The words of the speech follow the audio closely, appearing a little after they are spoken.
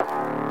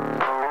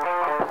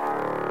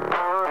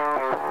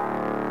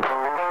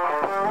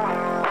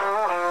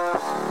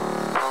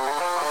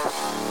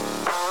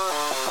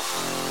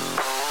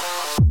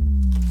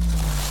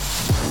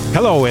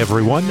Hello,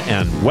 everyone,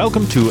 and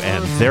welcome to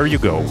And There You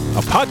Go,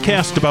 a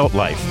podcast about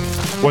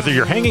life. Whether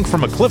you're hanging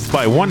from a cliff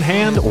by one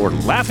hand or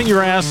laughing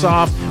your ass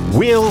off,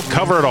 we'll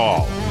cover it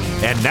all.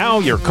 And now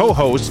your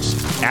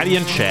co-hosts, Addie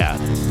and Chad.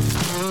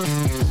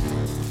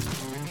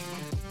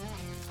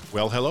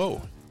 Well,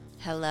 hello.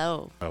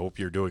 Hello. I hope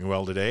you're doing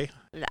well today.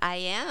 I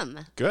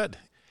am. Good.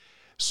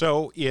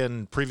 So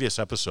in previous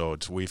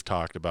episodes, we've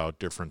talked about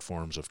different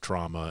forms of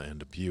trauma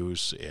and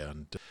abuse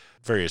and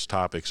various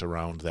topics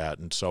around that.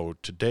 And so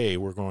today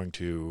we're going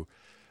to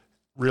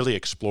really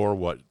explore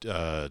what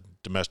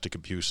domestic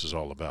abuse is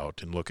all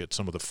about and look at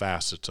some of the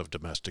facets of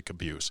domestic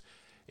abuse.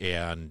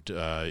 And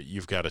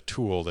you've got a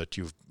tool that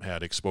you've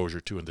had exposure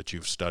to and that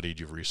you've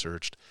studied, you've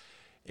researched,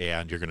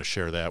 and you're going to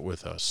share that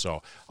with us.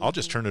 So I'll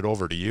just turn it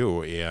over to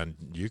you, and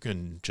you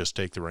can just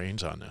take the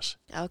reins on this.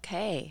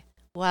 Okay.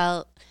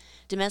 Well,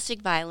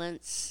 domestic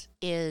violence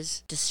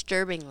is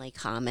disturbingly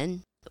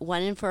common.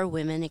 1 in 4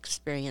 women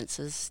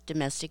experiences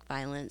domestic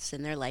violence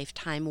in their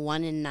lifetime,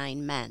 1 in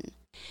 9 men.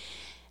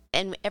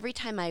 And every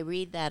time I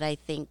read that, I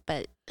think,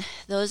 but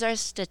those are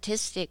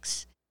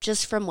statistics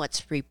just from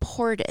what's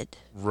reported.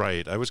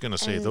 Right. I was going to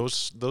say,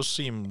 those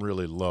seem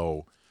really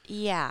low.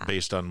 Yeah.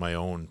 Based on my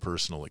own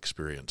personal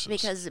experiences.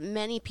 Because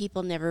many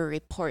people never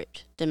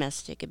report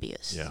domestic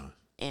abuse. Yeah.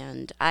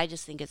 And I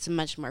just think it's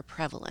much more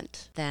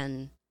prevalent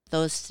than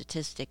those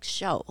statistics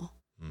show.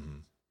 Mm-hmm.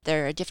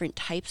 There are different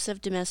types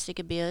of domestic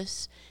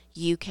abuse.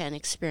 You can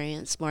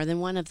experience more than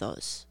one of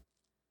those.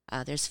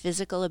 There's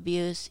physical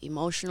abuse,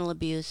 emotional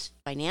abuse,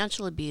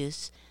 financial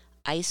abuse,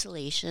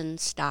 isolation,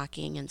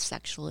 stalking, and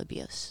sexual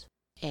abuse.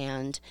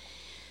 And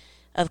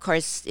of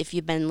course, if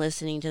you've been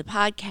listening to the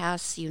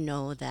podcasts, you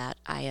know that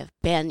I have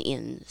been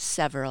in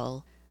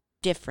several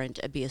different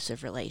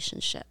abusive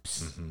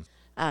relationships. Mm-hmm.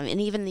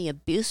 And even the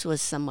abuse was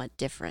somewhat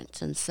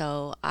different. And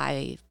so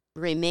I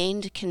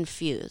remained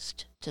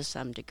confused to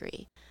some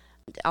degree.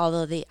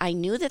 Although I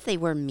knew that they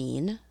were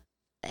mean,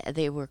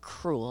 they were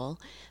cruel,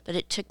 but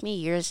it took me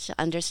years to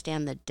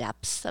understand the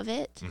depths of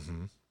it.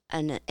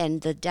 Mm-hmm.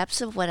 and the depths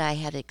of what I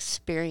had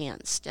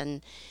experienced.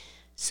 And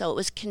so it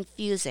was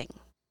confusing.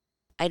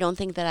 I don't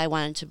think that I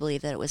wanted to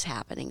believe that it was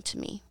happening to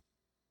me.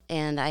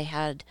 And I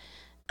had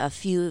a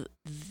few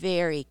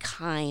very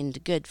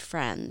kind, good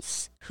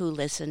friends who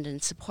listened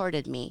and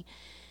supported me.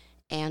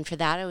 And for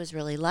that, I was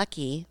really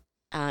lucky.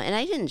 And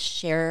I didn't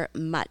share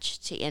much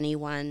to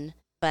anyone,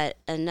 but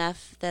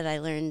enough that I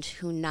learned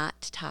who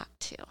not to talk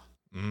to.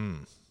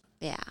 Mm.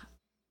 Yeah.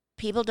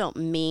 People don't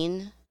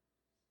mean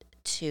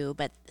to,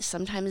 but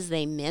sometimes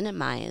they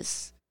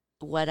minimize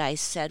what I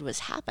said was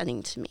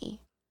happening to me.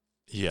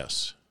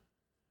 Yes.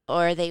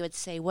 Or they would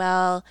say,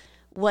 well,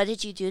 what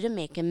did you do to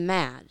make him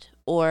mad?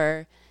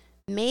 Or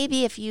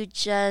maybe if you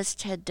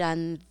just had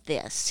done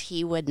this,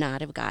 he would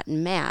not have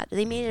gotten mad.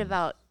 They made it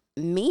about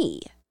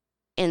me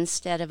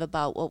instead of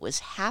about what was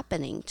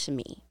happening to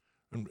me.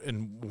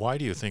 And why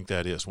do you think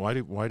that is? Why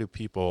do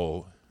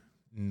people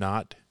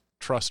not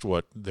trust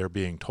what they're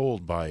being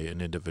told by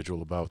an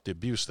individual about the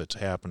abuse that's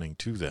happening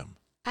to them?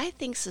 I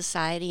think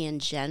society in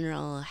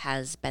general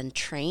has been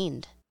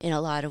trained in a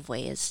lot of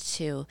ways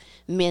to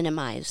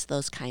minimize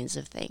those kinds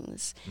of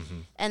things.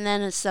 Mm-hmm. And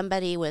then as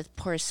somebody with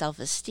poor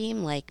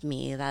self-esteem like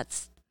me,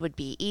 that would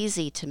be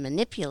easy to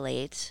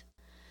manipulate.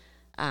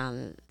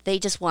 They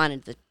just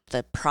wanted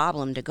the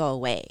problem to go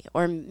away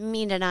or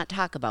me to not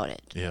talk about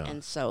it. Yeah.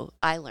 And so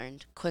I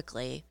learned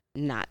quickly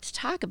not to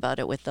talk about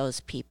it with those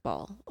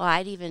people. Well,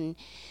 I'd even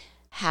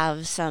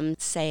have some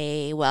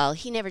say, well,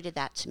 he never did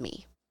that to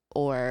me,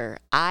 or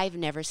I've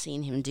never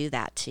seen him do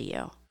that to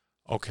you.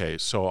 Okay,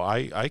 so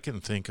I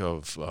can think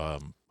of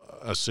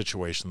a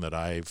situation that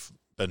I've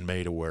been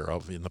made aware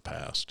of in the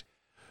past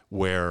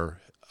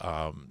where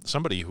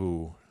somebody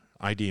who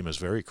I deem as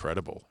very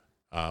credible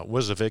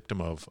was a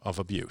victim of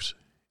abuse.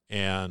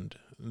 And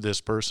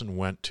this person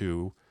went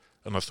to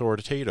an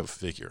authoritative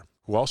figure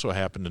who also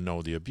happened to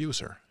know the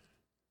abuser.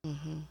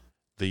 Mm-hmm.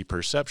 The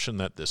perception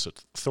that this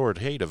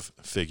authoritative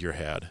figure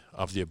had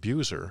of the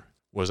abuser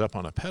was up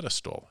on a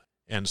pedestal.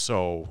 And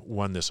so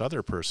when this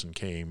other person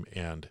came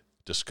and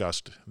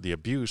discussed the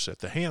abuse at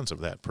the hands of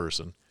that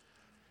person,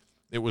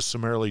 it was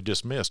summarily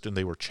dismissed and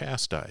they were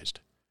chastised.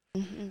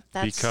 Mm-hmm.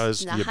 That's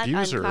because not the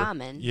abuser,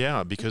 uncommon.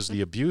 Yeah, because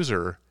the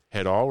abuser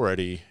had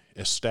already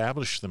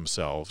established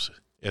themselves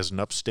as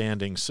an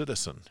upstanding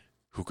citizen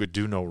who could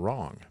do no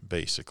wrong,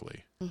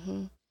 basically.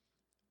 Mm-hmm.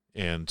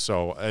 And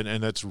so,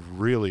 and that's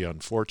really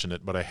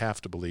unfortunate, but I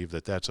have to believe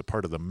that that's a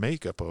part of the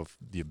makeup of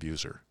the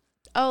abuser.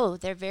 Oh,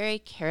 they're very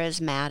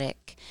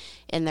charismatic,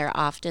 and they're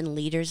often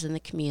leaders in the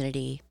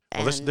community.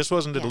 Well, this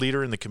wasn't a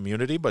leader in the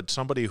community, but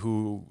somebody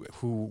who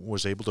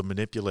was able to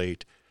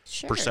manipulate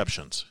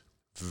perceptions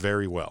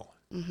very well.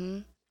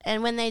 Mm-hmm.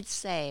 And when they'd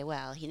say,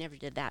 well, he never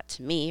did that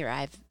to me, or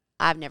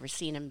I've never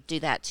seen him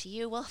do that to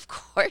you, well, of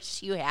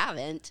course you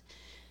haven't.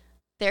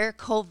 They're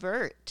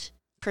covert.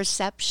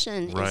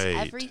 Perception is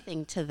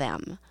everything to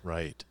them.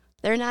 Right.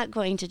 They're not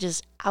going to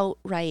just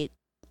outright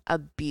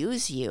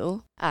abuse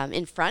you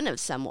in front of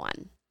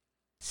someone.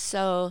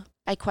 So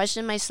I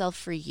questioned myself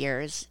for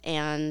years,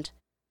 and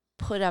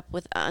put up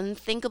with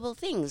unthinkable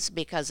things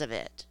because of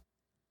it.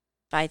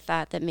 I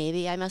thought that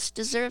maybe I must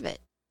deserve it.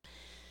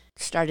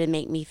 Started to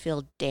make me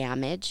feel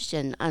damaged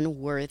and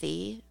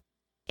unworthy,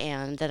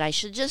 and that I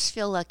should just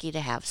feel lucky to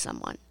have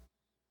someone.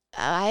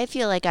 I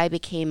feel like I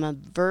became a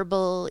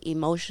verbal,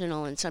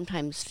 emotional, and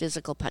sometimes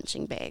physical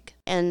punching bag.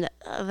 And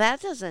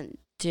that doesn't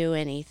do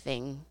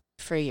anything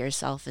for your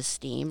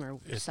self-esteem or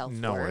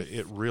self-worth. No,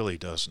 it really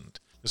doesn't.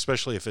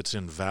 Especially if it's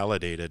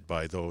invalidated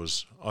by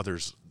those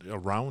others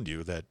around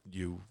you that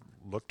you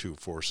look to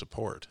for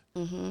support.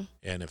 Mm-hmm.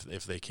 And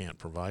if they can't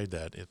provide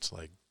that, it's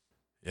like,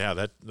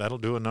 yeah, that'll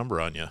do a number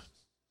on you.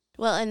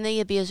 Well, and the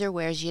abuser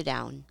wears you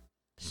down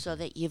so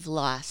that you've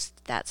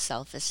lost that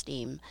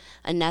self-esteem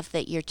enough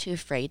that you're too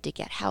afraid to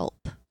get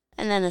help.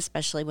 And then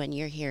especially when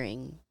you're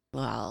hearing,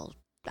 well,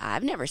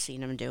 I've never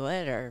seen him do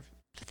it, or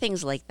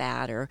things like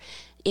that, or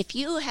if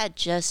you had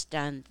just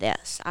done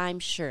this, I'm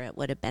sure it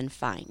would have been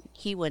fine.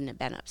 He wouldn't have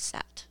been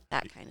upset,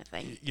 that kind of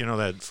thing. You know,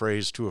 that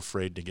phrase, too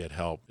afraid to get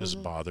help, is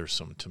Mm-hmm.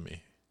 bothersome to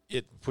me.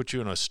 It puts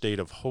you in a state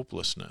of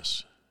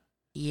hopelessness.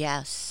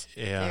 Yes,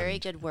 very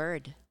good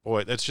word.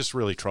 Boy, that's just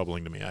really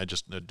troubling to me.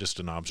 Just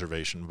an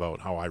observation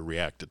about how I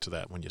reacted to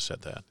that when you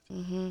said that.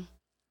 Mm-hmm.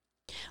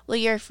 Well,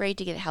 you're afraid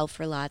to get help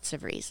for lots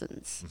of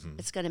reasons. Mm-hmm.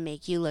 It's going to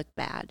make you look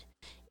bad.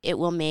 It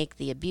will make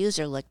the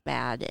abuser look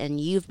bad, and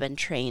you've been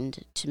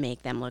trained to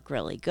make them look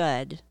really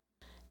good.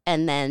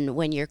 And then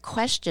when you're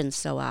questioned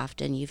so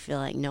often, you feel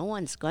like no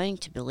one's going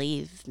to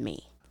believe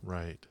me.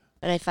 Right.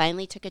 But I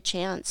finally took a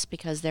chance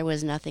because there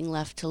was nothing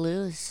left to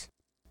lose.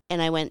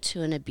 And I went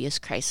to an abuse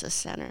crisis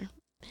center.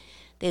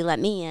 They let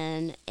me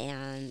in,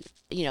 and,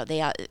 you know,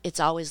 it's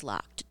always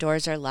locked.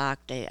 Doors are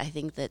locked. I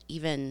think that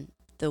even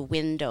the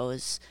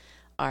windows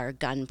are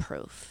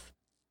gun-proof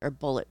or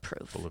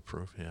bulletproof.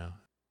 Bulletproof, yeah.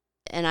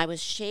 And I was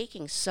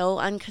shaking so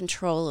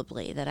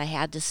uncontrollably that I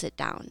had to sit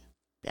down,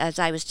 as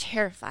I was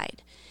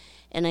terrified.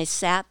 And I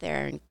sat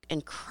there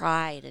and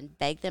cried and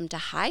begged them to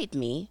hide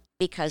me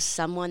because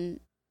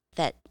someone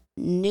that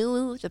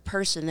knew the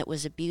person that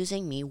was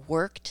abusing me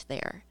worked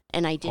there.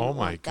 And I didn't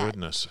want that. Oh, my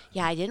goodness.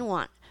 Yeah, I didn't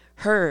want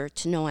her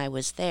to know I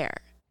was there.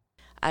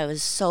 I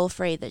was so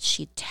afraid that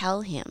she'd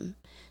tell him.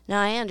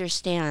 Now, I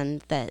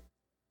understand that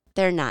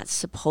they're not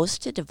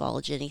supposed to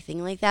divulge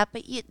anything like that,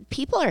 but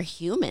people are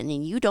human,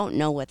 and you don't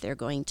know what they're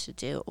going to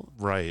do.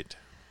 Right.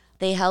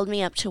 They held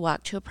me up to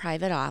walk to a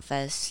private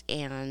office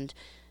and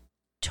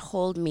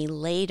told me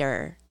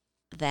later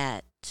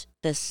that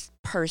this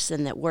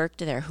person that worked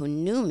there who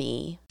knew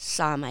me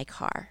saw my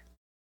car.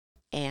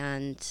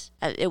 And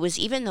it was,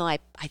 even though I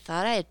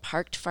thought I had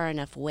parked far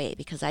enough away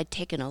because I'd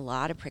taken a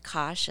lot of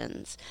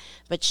precautions,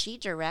 but she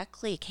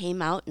directly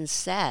came out and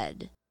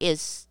said,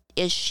 is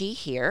she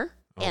here?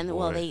 Oh, and boy.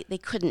 well, they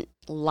couldn't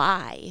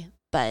lie,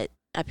 but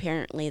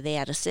apparently they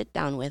had a sit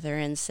down with her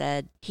and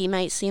said, he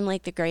might seem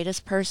like the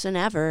greatest person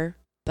ever,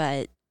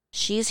 but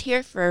she's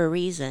here for a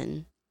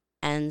reason.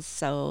 And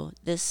so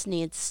this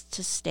needs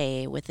to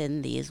stay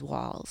within these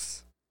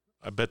walls.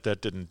 I bet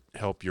that didn't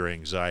help your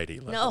anxiety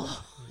level No,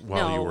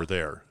 while you no. were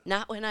there.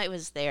 Not when I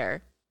was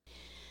there.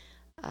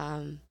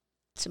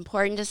 It's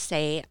important to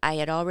say I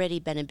had already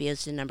been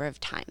abused a number of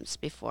times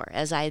before,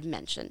 as I had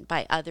mentioned,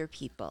 by other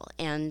people.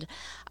 And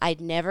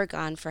I'd never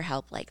gone for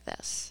help like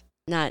this,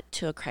 not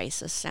to a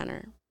crisis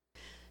center.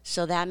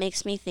 So that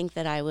makes me think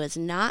that I was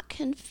not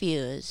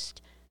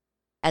confused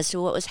as to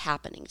what was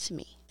happening to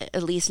me,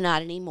 at least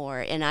not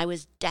anymore. And I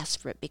was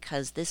desperate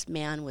because this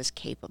man was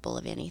capable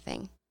of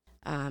anything.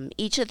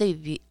 Each of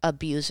the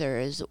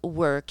abusers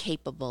were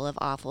capable of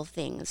awful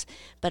things,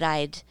 but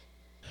I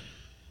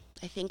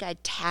think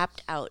I'd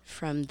tapped out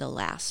from the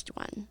last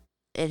one.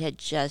 It had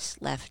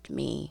just left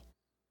me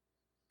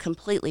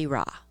completely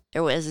raw.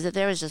 There was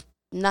just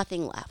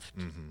nothing left.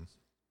 Mm-hmm.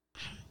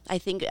 I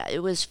think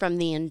it was from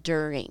the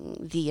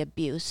enduring the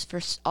abuse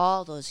for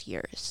all those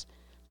years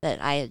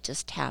that I had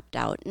just tapped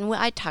out. And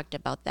I talked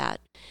about that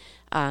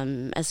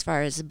as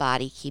far as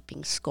body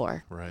keeping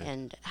score, Right.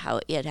 and how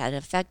it had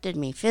affected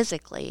me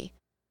physically,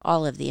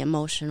 all of the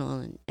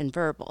emotional and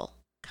verbal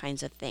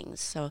kinds of things.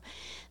 So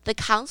the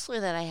counselor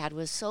that I had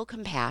was so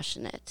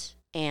compassionate,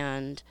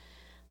 and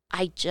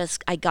I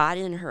got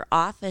in her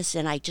office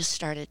and I just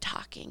started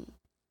talking.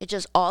 It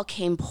just all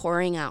came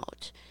pouring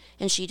out,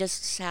 and she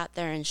just sat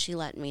there and she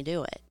let me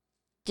do it.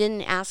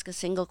 Didn't ask a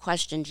single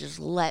question, just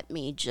let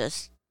me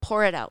just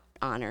pour it out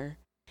on her.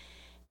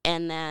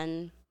 And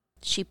then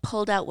she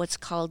pulled out what's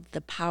called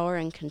the power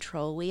and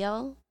control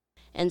wheel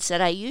and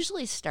said, I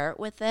usually start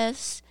with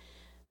this,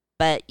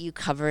 but you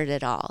covered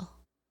it all.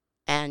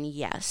 And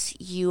yes,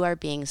 you are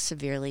being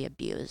severely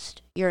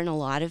abused. You're in a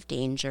lot of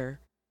danger.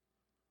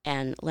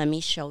 And let me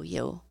show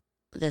you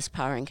this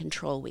power and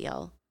control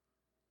wheel.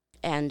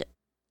 And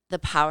the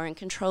power and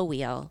control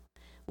wheel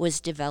was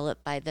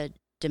developed by the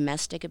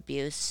Domestic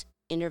Abuse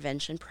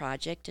Intervention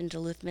Project in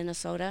Duluth,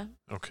 Minnesota.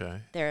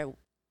 Okay. They're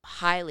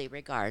highly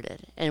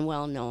regarded and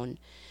well known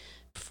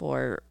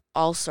for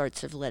all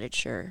sorts of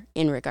literature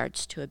in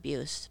regards to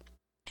abuse.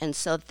 And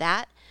so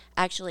that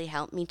actually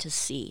helped me to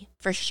see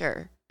for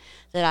sure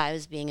that I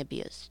was being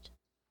abused.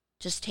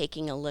 just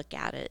taking a look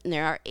at it. And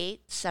there are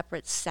 8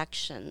 separate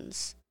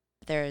sections.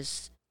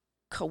 There's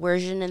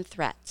coercion and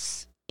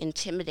threats,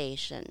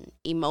 intimidation,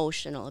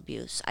 emotional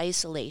abuse,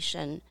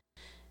 isolation,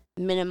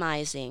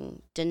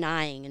 minimizing,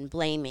 denying, and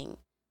blaming,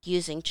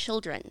 using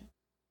children,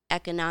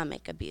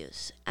 economic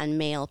abuse, and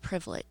male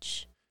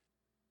privilege.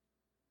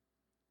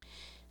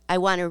 I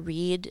want to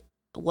read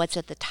what's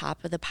at the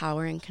top of the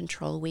power and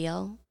control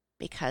wheel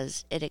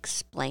because it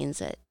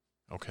explains it.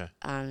 Okay.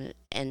 And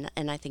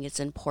I think it's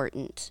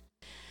important.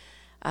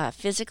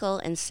 Physical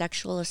and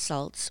sexual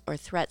assaults or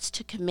threats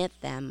to commit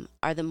them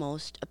are the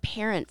most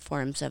apparent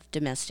forms of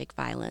domestic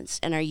violence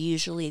and are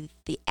usually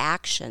the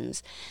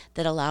actions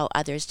that allow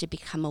others to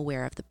become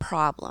aware of the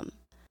problem.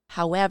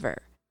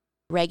 However,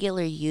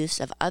 regular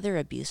use of other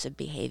abusive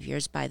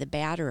behaviors by the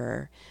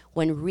batterer,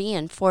 when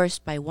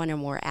reinforced by one or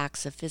more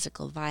acts of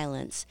physical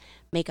violence,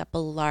 make up a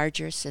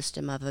larger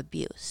system of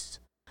abuse.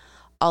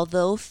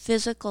 Although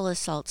physical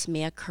assaults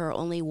may occur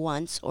only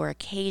once or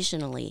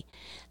occasionally,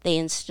 they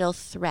instill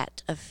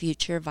threat of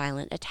future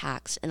violent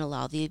attacks and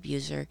allow the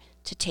abuser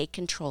to take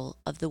control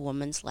of the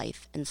woman's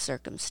life and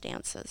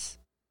circumstances.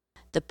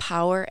 The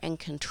power and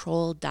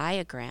control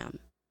diagram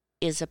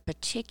is a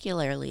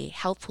particularly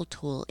helpful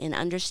tool in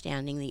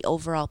understanding the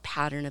overall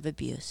pattern of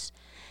abuse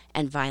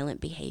and violent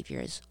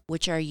behaviors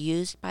which are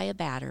used by a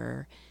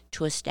batterer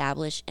to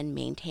establish and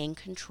maintain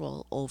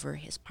control over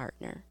his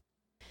partner.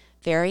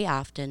 Very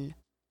often,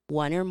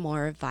 one or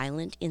more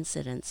violent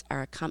incidents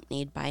are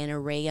accompanied by an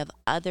array of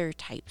other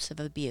types of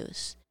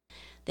abuse.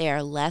 They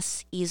are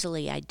less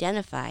easily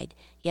identified,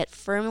 yet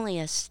firmly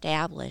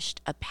established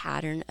a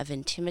pattern of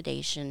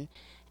intimidation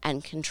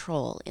and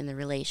control in the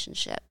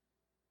relationship.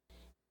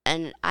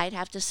 And I'd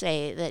have to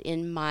say that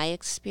in my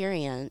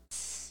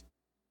experience,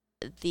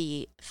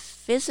 the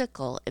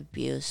physical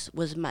abuse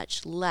was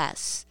much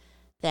less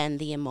than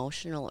the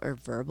emotional or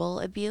verbal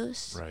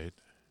abuse. Right.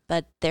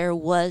 But there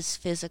was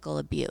physical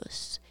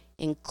abuse,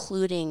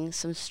 including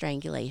some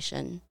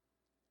strangulation,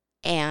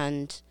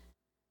 and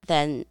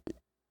then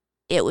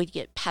it would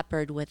get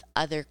peppered with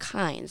other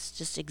kinds,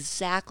 just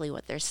exactly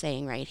what they're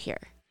saying right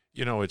here.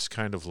 You know, it's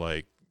kind of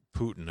like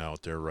Putin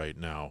out there right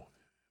now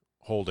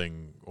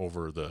holding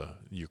over the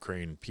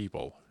Ukrainian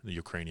people,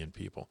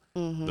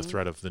 Mm-hmm. the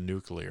threat of the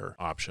nuclear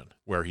option,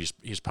 where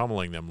he's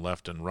pummeling them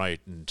left and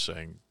right and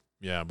saying,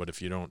 yeah, but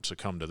if you don't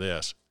succumb to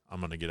this,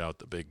 I'm going to get out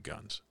the big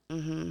guns.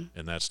 Mm-hmm.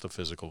 And that's the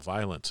physical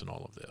violence in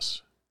all of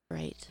this.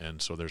 Right.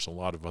 And so there's a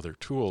lot of other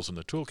tools in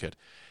the toolkit.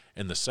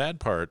 And the sad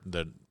part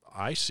that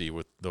I see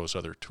with those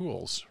other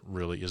tools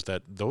really is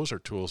that those are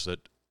tools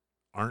that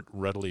aren't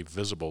readily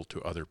visible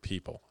to other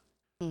people.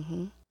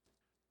 Mm-hmm.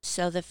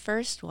 So the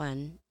first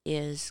one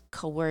is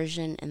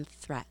coercion and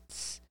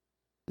threats.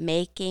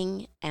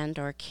 Making and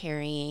or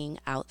carrying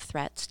out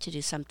threats to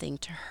do something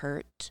to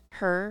hurt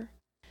her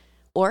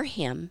or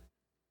him,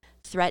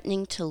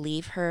 threatening to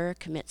leave her,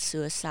 commit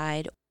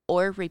suicide,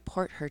 or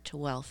report her to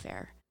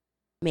welfare,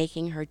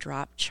 making her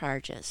drop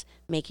charges,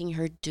 making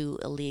her do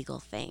illegal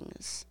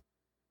things.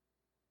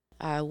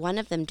 One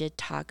of them did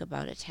talk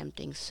about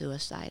attempting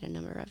suicide a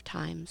number of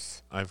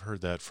times. I've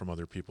heard that from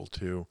other people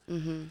too.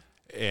 Mm-hmm.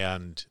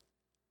 And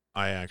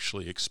I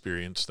actually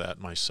experienced that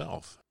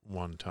myself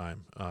one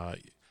time.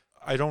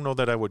 I don't know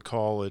that I would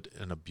call it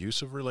an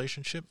abusive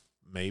relationship,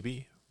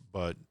 maybe,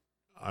 but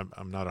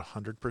I'm not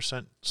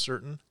 100%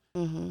 certain.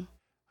 Mm-hmm.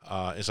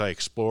 As I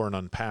explore and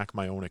unpack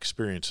my own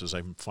experiences,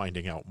 I'm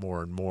finding out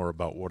more and more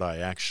about what I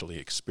actually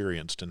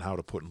experienced and how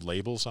to put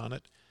labels on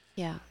it.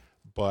 Yeah.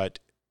 But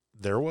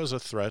there was a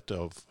threat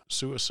of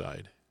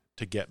suicide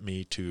to get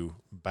me to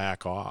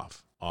back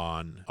off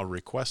on a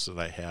request that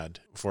I had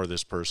for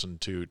this person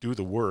to do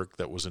the work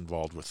that was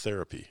involved with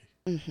therapy.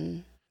 Mm-hmm.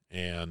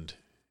 And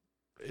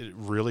it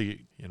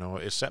really,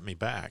 it set me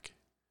back.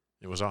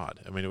 It was odd.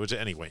 I mean,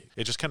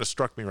 it just kind of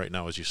struck me right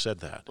now as you said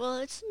that. Well,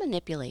 it's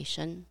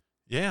manipulation.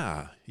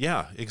 Yeah,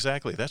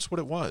 exactly. That's what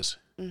it was.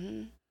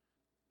 Mm-hmm.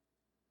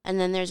 And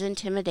then there's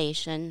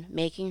intimidation,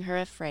 making her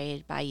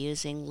afraid by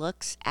using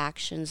looks,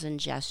 actions, and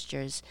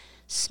gestures,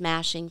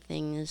 smashing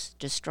things,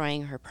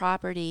 destroying her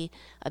property,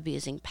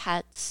 abusing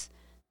pets,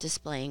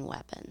 displaying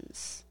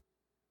weapons.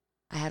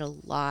 I had a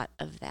lot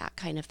of that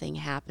kind of thing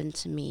happen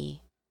to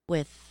me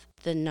with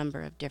the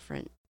number of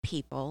different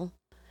people.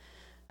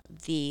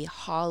 The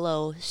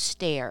hollow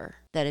stare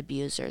that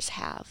abusers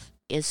have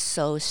is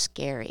so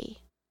scary.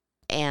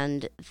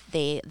 And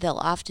they'll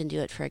often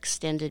do it for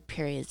extended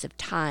periods of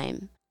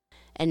time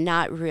and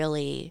not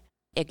really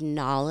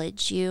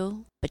acknowledge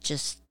you, but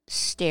just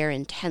stare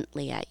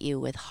intently at you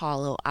with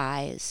hollow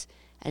eyes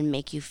and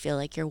make you feel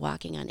like you're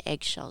walking on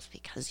eggshells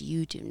because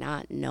you do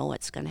not know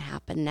what's going to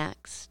happen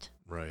next.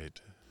 Right.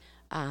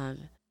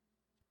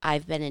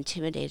 I've been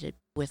intimidated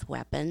with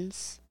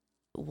weapons.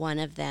 One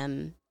of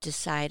them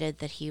decided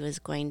that he was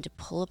going to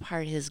pull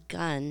apart his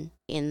gun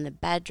in the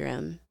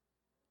bedroom,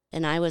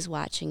 and I was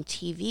watching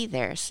TV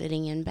there,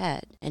 sitting in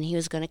bed, and he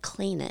was going to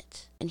clean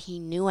it. And he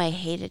knew I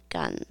hated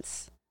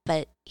guns,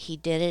 but he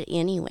did it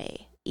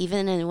anyway.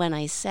 Even when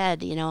I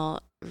said,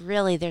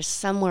 really, there's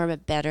somewhere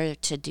better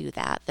to do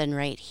that than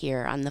right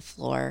here on the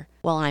floor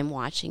while I'm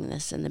watching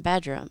this in the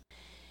bedroom.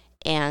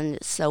 And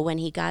so when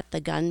he got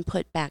the gun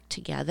put back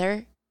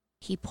together,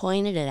 he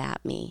pointed it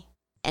at me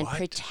and What?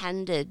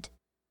 pretended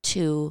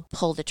to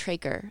pull the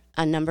trigger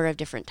a number of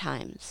different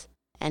times.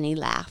 And he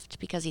laughed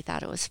because he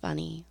thought it was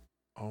funny.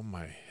 Oh,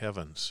 my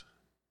heavens.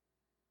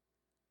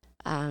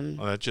 Um,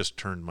 Well, that just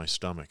turned my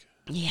stomach.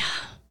 yeah,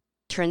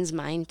 turns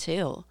mine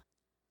too.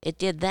 It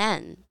did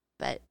then,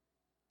 but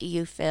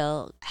you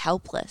feel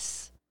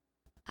helpless.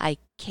 I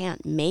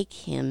can't make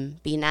him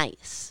be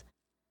nice.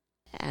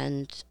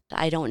 And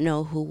I don't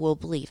know who will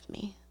believe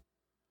me.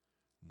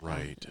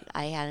 Right.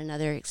 I had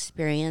another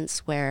experience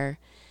where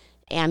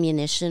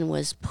ammunition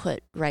was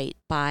put right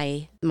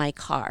by my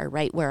car,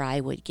 right where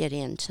I would get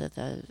into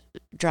the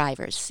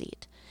driver's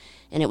seat.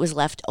 And it was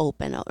left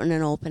open, in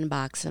an open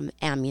box of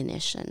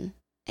ammunition.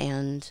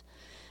 And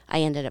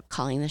I ended up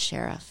calling the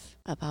sheriff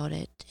about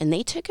it. And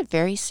they took it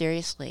very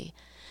seriously.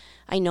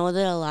 I know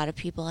that a lot of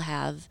people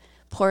have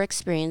poor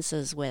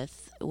experiences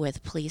with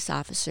police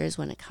officers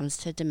when it comes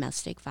to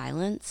domestic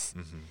violence.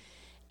 Mm-hmm.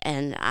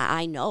 And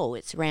I know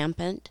it's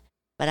rampant,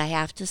 but I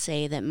have to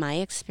say that my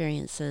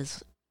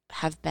experiences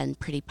have been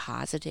pretty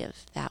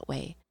positive that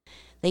way.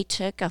 They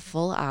took a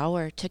full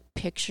hour, took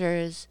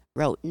pictures,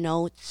 wrote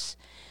notes.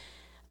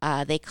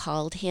 They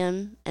called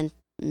him and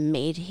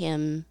made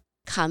him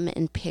come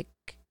and pick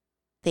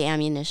the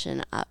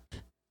ammunition up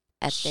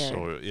at their...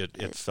 So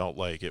it felt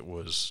like it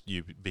was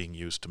you being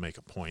used to make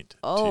a point.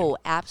 Oh,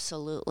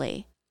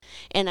 absolutely.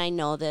 And I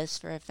know this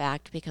for a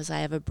fact because I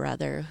have a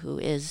brother who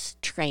is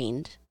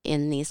trained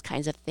in these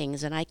kinds of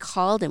things. And I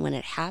called him when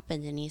it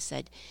happened and he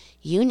said,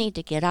 "You need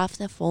to get off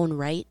the phone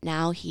right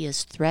now. He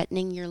is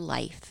threatening your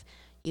life.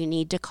 You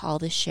need to call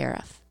the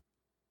sheriff."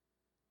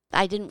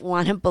 I didn't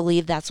want to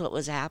believe that's what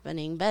was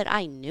happening, but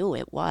I knew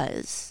it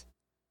was.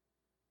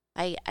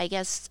 I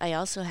guess I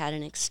also had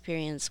an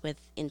experience with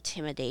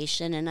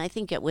intimidation, and I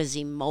think it was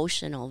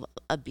emotional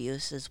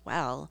abuse as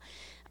well.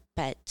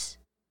 But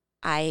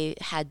I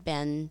had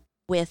been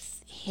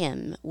with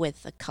him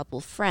with a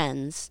couple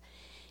friends,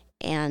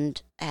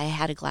 and I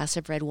had a glass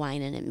of red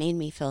wine, and it made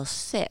me feel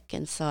sick,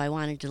 and so I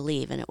wanted to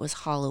leave, and it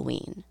was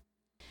Halloween.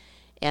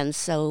 And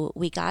so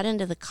we got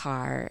into the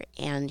car,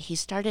 and he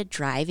started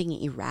driving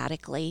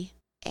erratically,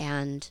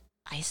 and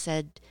I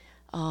said,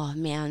 "Oh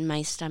man,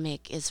 my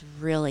stomach is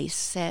really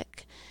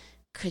sick.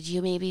 Could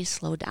you maybe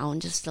slow down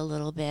just a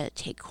little bit,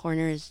 take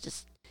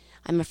corners?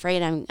 I'm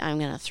afraid I'm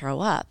going to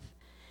throw up."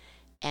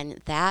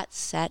 And that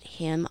set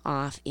him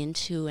off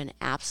into an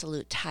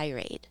absolute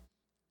tirade.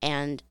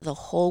 And the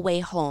whole way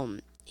home,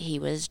 he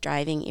was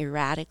driving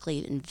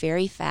erratically and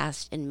very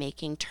fast and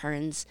making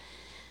turns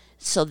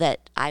so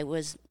that I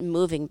was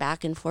moving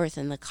back and forth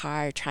in the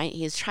car.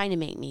 He was trying to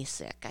make me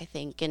sick, I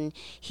think. And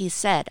he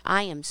said,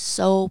 "I am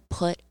so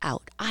put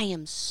out. I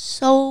am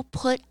so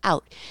put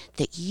out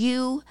that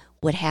you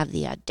would have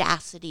the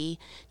audacity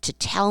to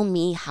tell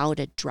me how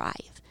to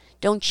drive.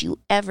 Don't you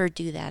ever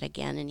do that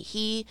again." And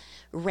he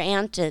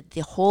ranted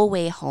the whole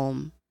way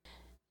home,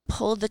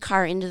 pulled the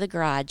car into the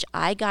garage.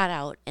 I got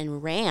out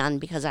and ran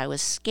because I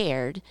was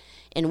scared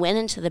and went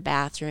into the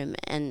bathroom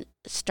and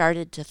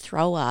started to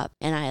throw up.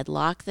 And I had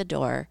locked the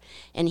door,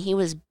 and he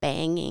was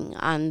banging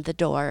on the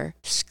door,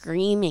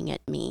 screaming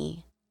at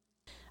me,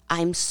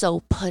 "I'm so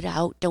put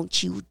out.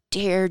 Don't you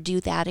dare do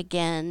that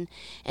again."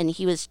 And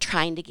he was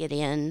trying to get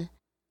in.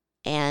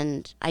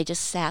 And I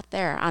just sat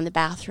there on the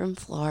bathroom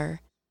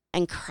floor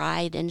and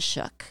cried and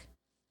shook.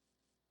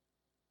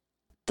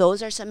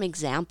 Those are some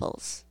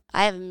examples.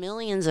 I have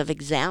millions of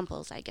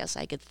examples I guess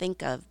I could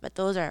think of, but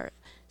those are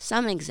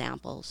some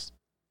examples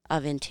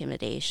of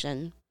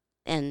intimidation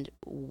and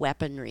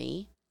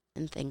weaponry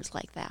and things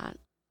like that.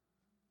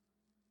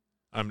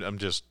 I'm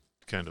just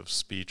kind of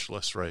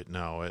speechless right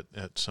now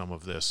at some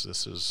of this.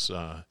 This is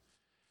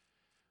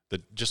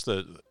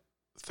the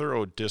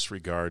thorough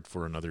disregard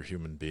for another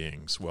human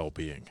being's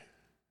well-being.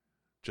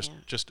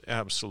 Just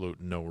absolute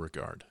no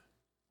regard.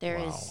 There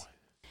is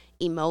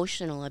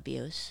emotional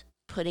abuse,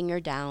 putting her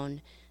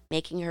down,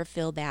 making her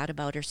feel bad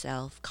about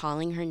herself,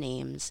 calling her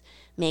names,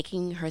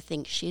 making her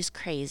think she's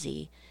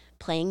crazy,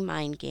 playing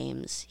mind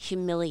games,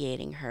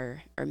 humiliating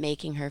her, or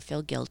making her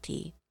feel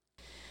guilty.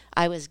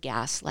 I was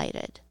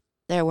gaslighted.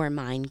 There were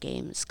mind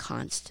games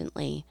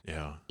constantly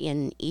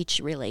in each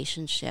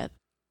relationship.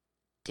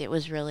 It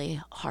was really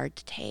hard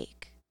to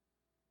take.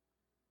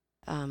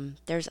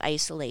 There's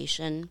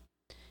isolation,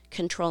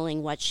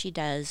 controlling what she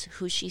does,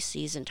 who she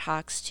sees and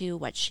talks to,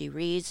 what she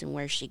reads and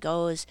where she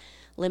goes,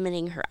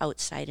 limiting her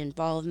outside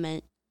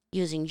involvement,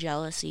 using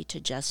jealousy to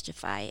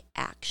justify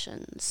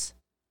actions.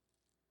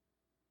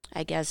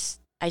 I guess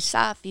I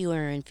saw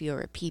fewer and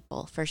fewer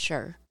people, for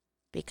sure,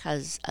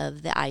 because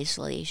of the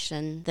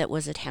isolation that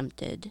was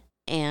attempted.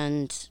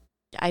 And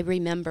I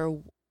remember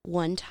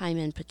one time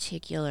in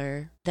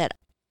particular that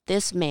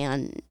this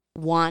man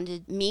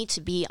wanted me to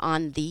be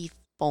on the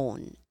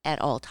phone at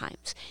all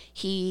times.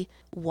 He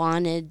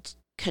wanted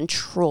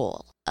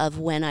control of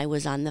when I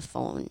was on the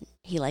phone.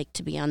 He liked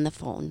to be on the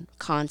phone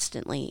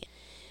constantly.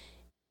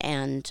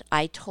 And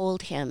I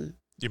told him,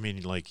 You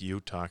mean like you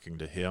talking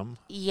to him?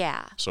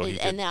 yeah, So he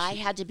and could- I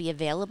had to be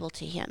available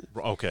to him.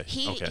 Okay.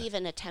 He Okay.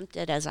 even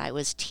attempted, as I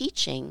was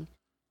teaching,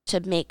 to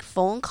make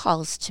phone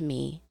calls to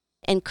me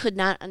and could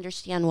not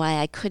understand why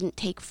I couldn't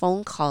take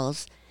phone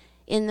calls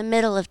in the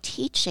middle of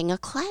teaching a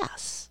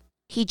class.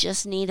 He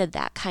just needed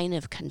that kind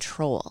of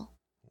control.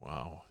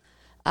 Wow.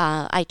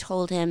 I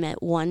told him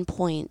at one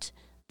point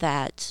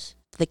that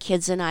the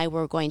kids and I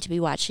were going to be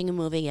watching a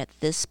movie at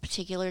this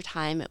particular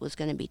time. It was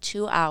going to be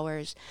 2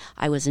 hours.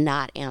 I was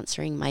not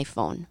answering my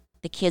phone.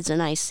 The kids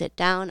and I sit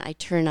down. I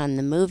turn on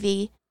the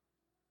movie,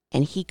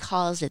 and he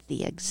calls at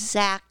the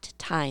exact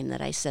time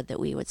that I said that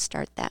we would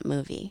start that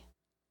movie.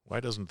 Why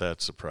doesn't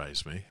that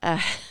surprise me?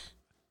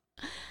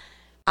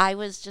 I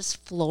was just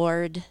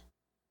floored.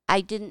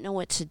 I didn't know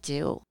what to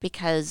do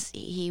because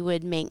he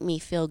would make me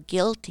feel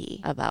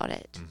guilty about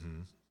it.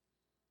 Mm-hmm.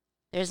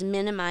 There's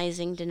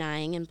minimizing,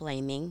 denying, and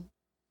blaming,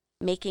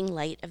 making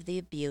light of the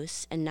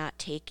abuse and not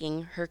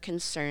taking her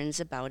concerns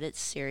about it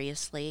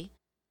seriously,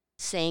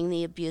 saying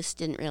the abuse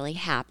didn't really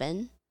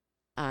happen,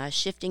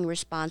 shifting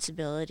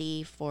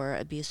responsibility for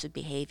abusive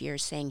behavior,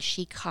 saying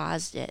she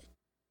caused it.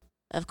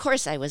 Of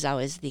course, I was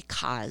always the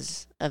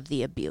cause of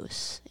the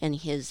abuse and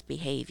his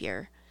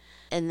behavior.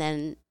 And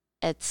then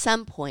at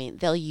some point,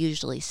 they'll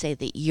usually say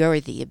that you're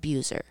the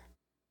abuser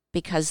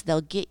because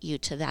they'll get you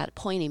to that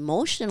point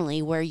emotionally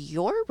where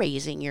you're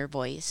raising your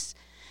voice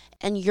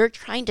and you're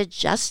trying to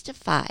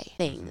justify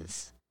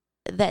things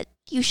that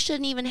you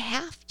shouldn't even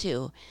have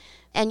to.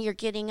 And you're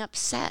getting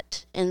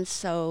upset. And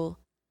so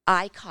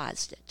I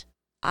caused it.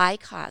 I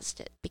caused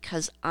it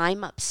because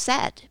I'm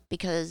upset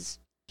because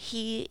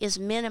he is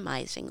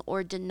minimizing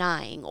or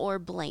denying or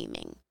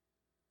blaming,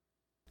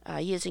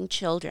 using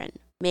children,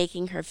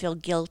 making her feel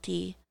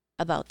guilty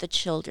about the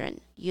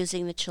children,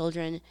 using the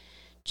children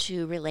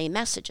to relay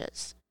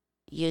messages,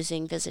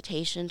 using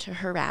visitation to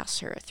harass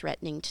her,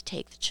 threatening to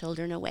take the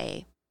children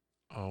away.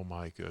 Oh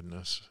my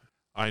goodness.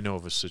 I know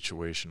of a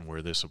situation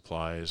where this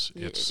applies.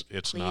 It's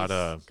Please, not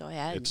a go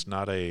ahead. It's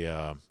not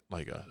a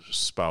like a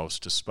spouse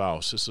to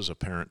spouse. This is a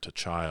parent to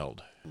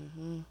child.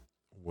 Mm-hmm.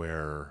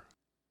 Where,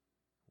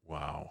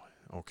 wow,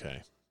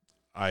 okay,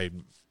 I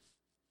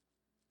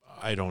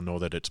don't know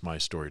that it's my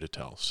story to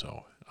tell,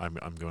 so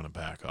I'm going to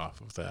back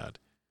off of that.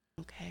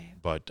 Okay.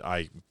 But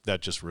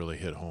that just really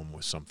hit home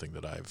with something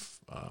that I've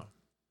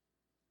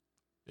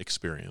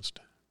experienced,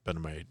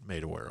 been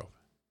made aware of.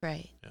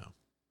 Right. Yeah.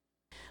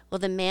 Well,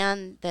 the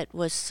man that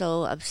was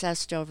so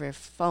obsessed over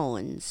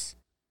phones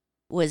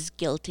was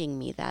guilting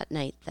me that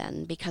night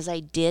then because I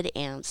did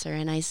answer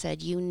and I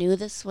said, you knew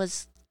this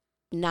was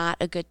not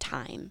a good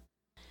time.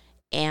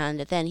 And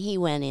then he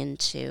went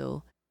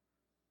into,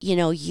 you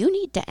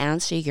need to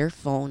answer your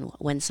phone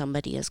when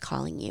somebody is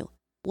calling you.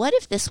 What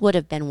if this would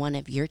have been one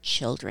of your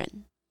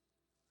children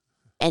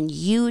and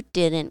you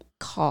didn't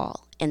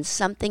call and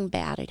something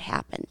bad had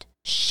happened?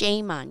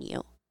 Shame on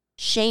you.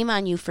 Shame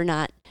on you for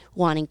not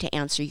wanting to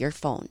answer your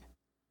phone.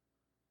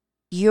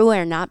 You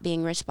are not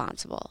being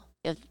responsible.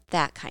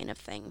 That kind of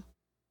thing.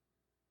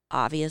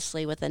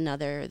 Obviously, with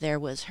another, there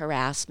was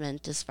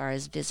harassment as far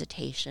as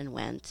visitation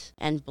went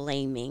and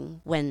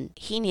blaming when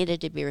he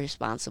needed to be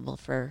responsible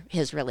for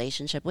his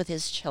relationship with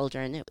his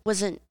children. It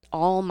wasn't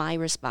all my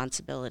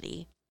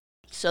responsibility.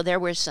 So there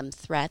were some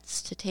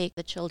threats to take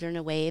the children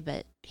away,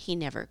 but he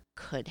never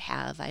could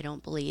have, I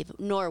don't believe,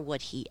 nor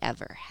would he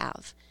ever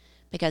have,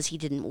 because he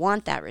didn't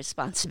want that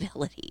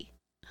responsibility.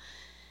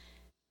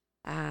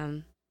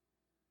 I'm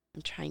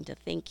trying to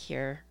think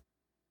here.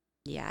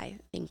 Yeah, I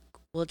think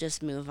we'll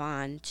just move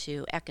on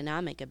to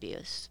economic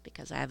abuse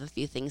because I have a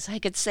few things I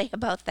could say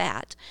about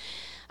that.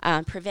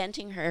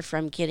 Preventing her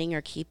from getting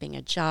or keeping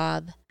a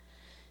job,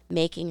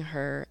 making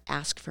her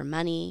ask for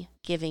money,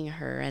 giving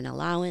her an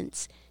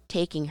allowance,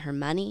 taking her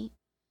money,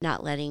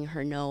 not letting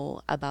her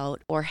know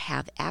about or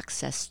have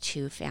access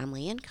to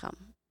family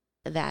income.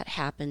 That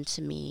happened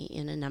to me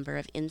in a number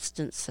of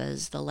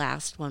instances. The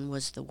last one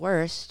was the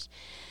worst.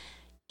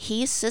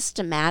 He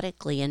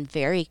systematically and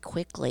very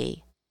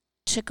quickly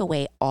took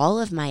away all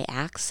of my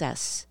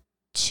access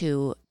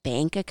to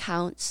bank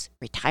accounts,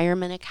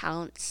 retirement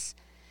accounts,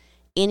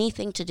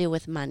 anything to do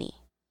with money.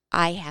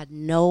 I had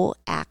no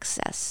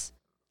access.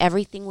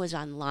 Everything was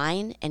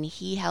online, and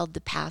he held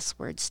the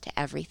passwords to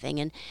everything,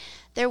 and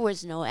there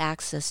was no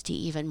access to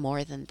even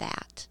more than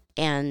that.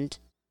 And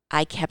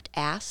I kept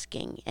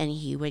asking, and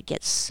he would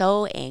get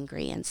so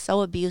angry and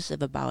so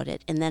abusive about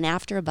it. And then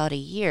after about a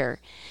year,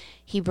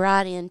 he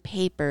brought in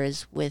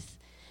papers with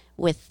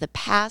the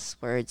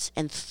passwords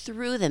and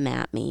threw them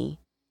at me,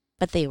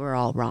 but they were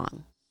all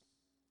wrong.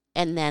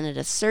 And then at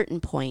a certain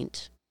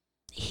point,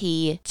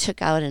 he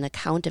took out an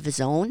account of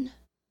his own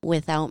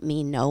without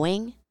me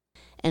knowing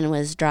and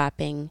was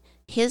dropping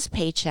his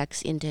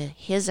paychecks into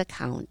his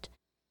account,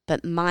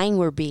 but mine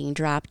were being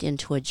dropped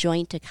into a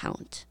joint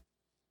account.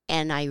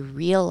 And I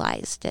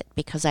realized it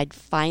because I'd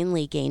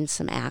finally gained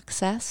some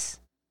access.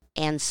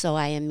 And so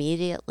I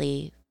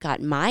immediately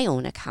got my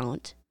own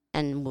account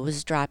and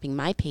was dropping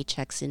my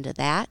paychecks into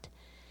that.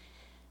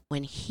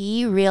 When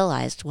he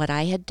realized what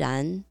I had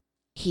done,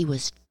 he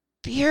was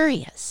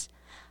furious.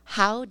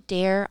 How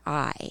dare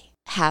I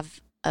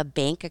have a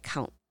bank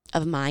account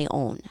of my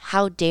own?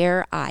 How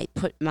dare I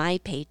put my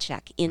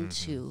paycheck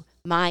into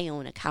my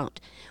own account,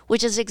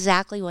 which is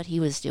exactly what he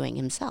was doing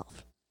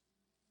himself.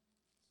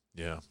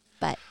 Yeah.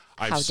 But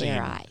how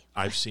dare I?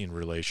 I've seen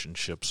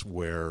relationships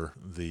where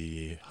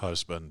the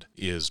husband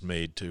is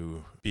made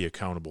to be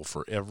accountable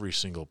for every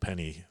single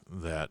penny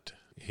that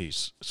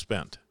he's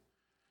spent,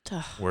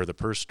 where the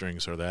purse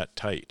strings are that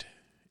tight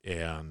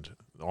and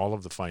all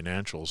of the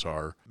financials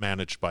are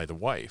managed by the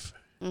wife.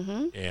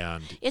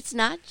 And it's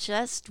not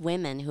just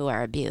women who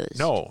are abused.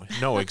 No,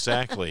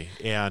 exactly.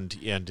 And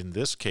in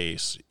this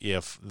case,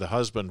 if the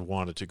husband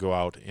wanted to go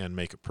out and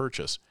make a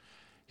purchase,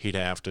 he'd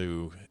have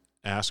to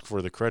ask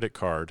for the credit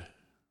card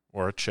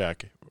or a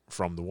check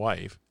from the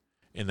wife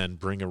and then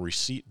bring a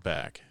receipt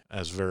back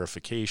as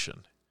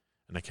verification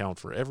and account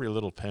for every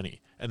little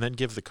penny, and then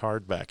give the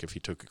card back if he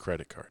took a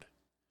credit card.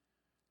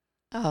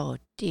 Oh,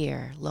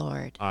 dear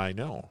Lord. I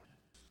know.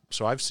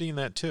 So I've seen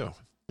that too.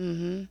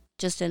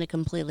 Just in a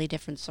completely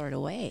different sort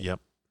of way.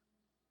 Yep.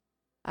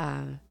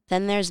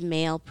 Then there's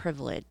male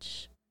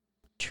privilege,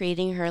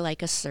 treating her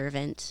like a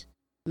servant,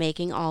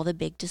 making all the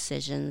big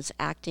decisions,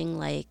 acting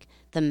like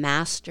the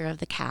master of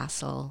the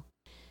castle,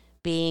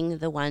 being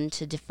the one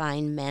to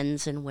define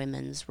men's and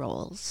women's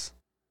roles.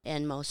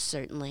 And most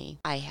certainly,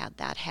 I had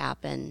that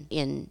happen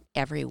in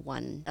every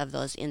one of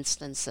those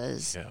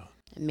instances. Yeah.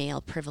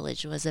 Male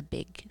privilege was a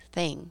big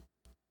thing.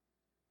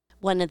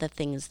 One of the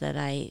things that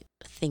I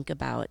think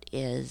about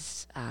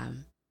is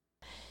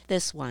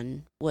this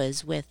one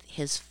was with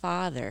his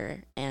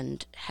father,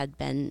 and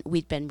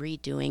we'd been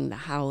redoing the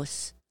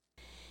house,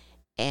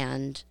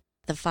 and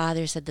the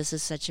father said, "This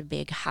is such a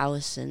big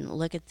house, and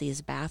look at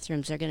these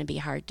bathrooms, they're going to be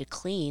hard to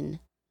clean."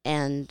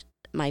 And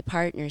my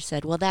partner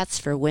said, "Well, that's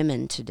for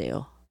women to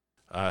do."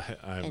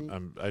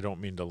 I don't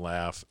mean to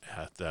laugh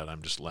at that.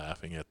 I'm just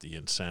laughing at the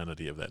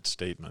insanity of that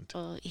statement.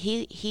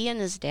 He and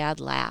his dad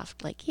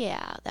laughed, like,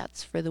 "Yeah,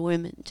 that's for the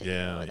women to do,"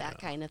 that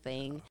kind of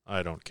thing.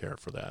 I don't care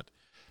for that.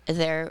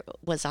 There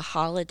was a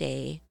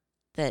holiday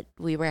that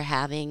we were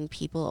having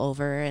people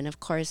over, and of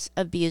course,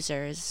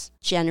 abusers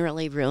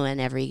generally ruin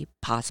every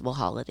possible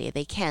holiday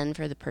they can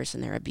for the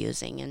person they're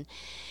abusing.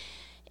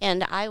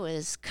 And I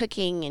was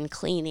cooking and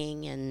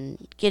cleaning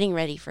and getting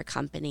ready for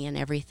company and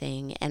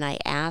everything, and I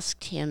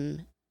asked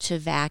him to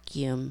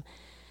vacuum,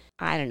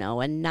 I don't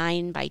know, a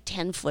 9 by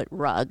 10 foot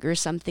rug or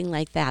something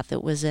like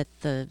that was at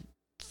the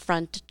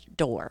front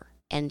door,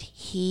 and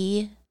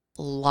he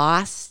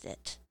lost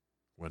it.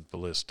 Went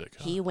ballistic.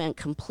 Huh? He went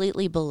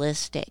completely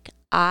ballistic.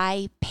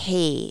 I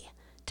pay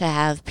to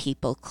have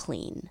people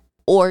clean,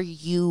 or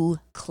you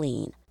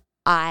clean.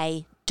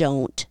 I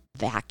don't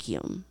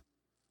vacuum.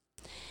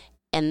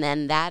 And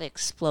then that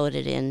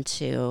exploded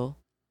into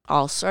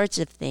all sorts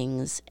of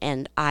things,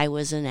 and I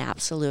was an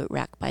absolute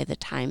wreck by the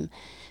time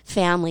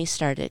family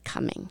started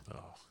coming.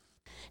 Oh.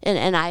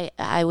 And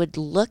I would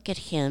look at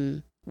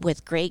him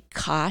with great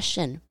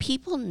caution.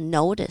 People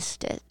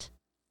noticed it,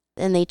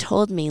 and they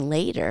told me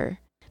later,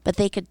 but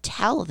they could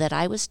tell that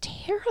I was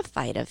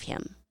terrified of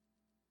him.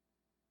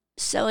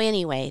 So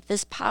anyway,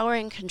 this power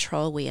and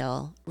control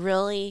wheel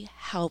really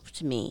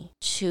helped me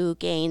to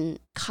gain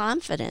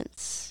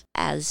confidence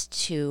as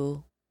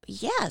to,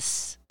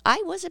 yes,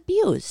 I was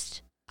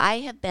abused. I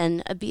have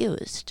been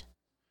abused.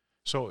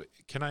 So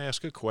can I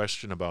ask a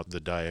question about the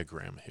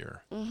diagram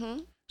here?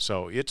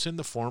 So it's in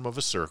the form of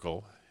a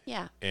circle.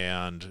 Yeah.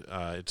 And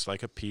it's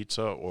like a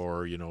pizza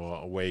or,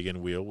 a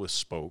wagon wheel with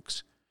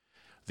spokes.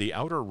 The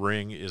outer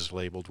ring is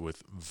labeled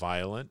with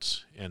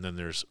violence, and then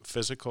there's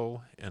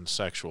physical and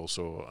sexual.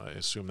 So I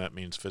assume that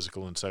means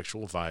physical and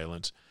sexual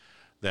violence.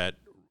 That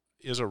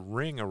is a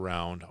ring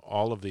around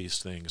all of these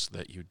things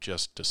that you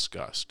just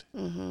discussed.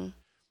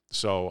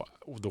 So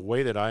the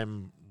way that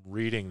I'm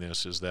reading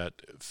this is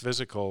that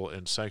physical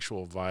and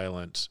sexual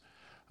violence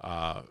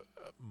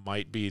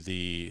might be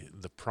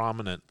the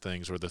prominent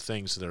things or the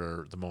things that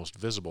are the most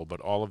visible, but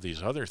all of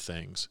these other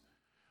things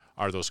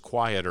are those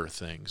quieter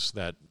things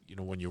that,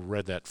 when you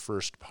read that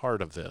first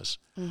part of this,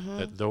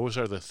 that those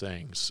are the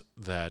things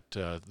that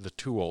the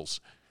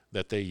tools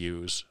that they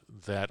use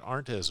that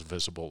aren't as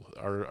visible,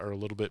 are a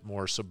little bit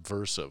more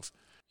subversive,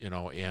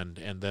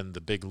 and then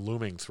the big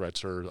looming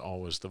threats are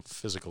always the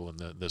physical and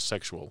the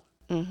sexual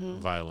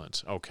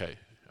violence. Okay,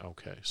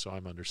 so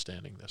I'm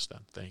understanding this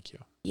then. Thank you.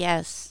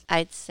 Yes,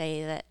 I'd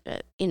say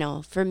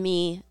that, for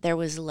me, there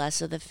was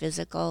less of the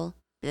physical.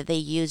 That they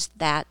used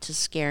that to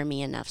scare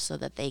me enough so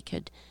that they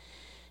could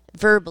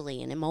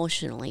verbally and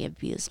emotionally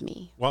abuse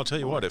me. Well, I'll tell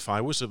you what, if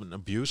I was an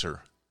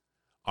abuser,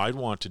 I'd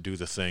want to do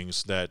the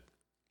things that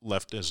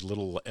left as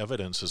little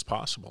evidence as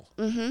possible.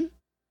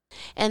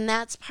 And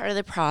that's part of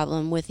the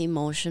problem with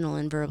emotional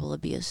and verbal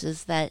abuse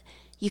is that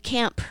you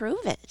can't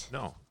prove it.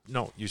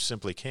 No, you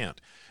simply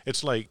can't.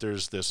 It's like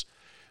there's this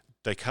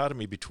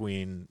dichotomy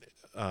between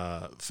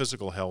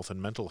physical health and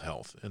mental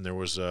health, and there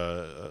was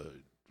a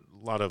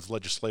lot of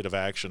legislative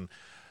action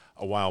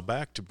a while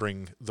back to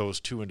bring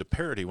those two into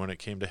parity when it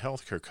came to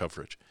healthcare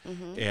coverage.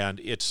 And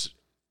it's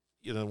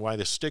why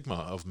the stigma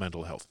of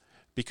mental health,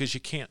 because you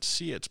can't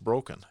see it's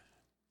broken.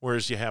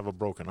 Whereas you have a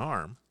broken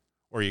arm,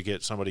 or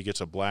somebody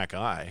gets a black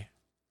eye,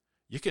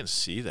 you can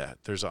see that.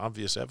 There's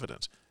obvious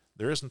evidence.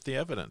 There isn't the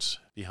evidence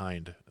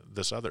behind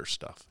this other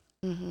stuff,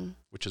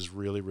 which is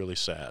really, really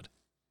sad.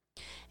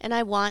 And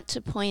I want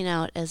to point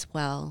out as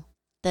well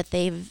that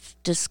they've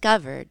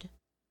discovered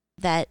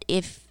that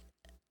if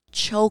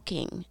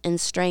choking and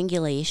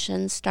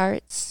strangulation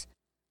starts,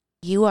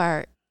 you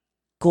are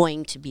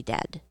going to be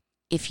dead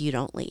if you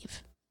don't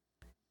leave.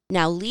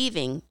 Now,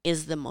 leaving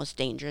is the most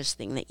dangerous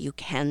thing that you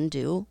can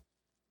do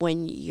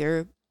when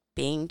you're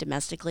being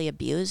domestically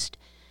abused.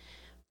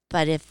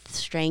 But if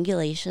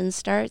strangulation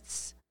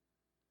starts,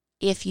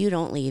 if you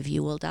don't leave,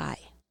 you will die.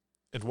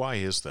 And why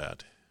is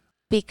that?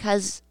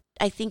 Because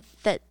I think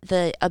that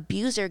the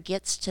abuser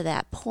gets to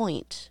that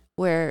point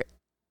where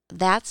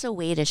that's a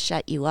way to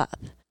shut you up,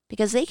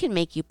 because they can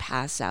make you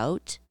pass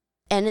out,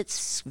 and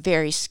it's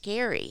very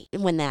scary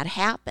when that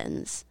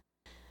happens.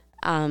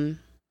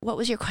 What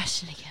was your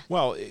question again?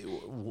 Well,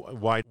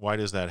 why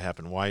does that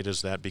happen? Why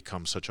does that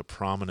become such a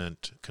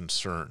prominent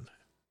concern?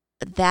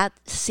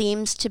 That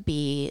seems to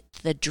be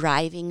the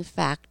driving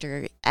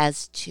factor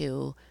as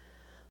to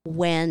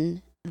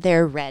when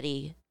they're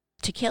ready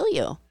to kill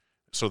you.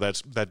 So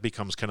that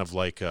becomes kind of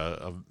like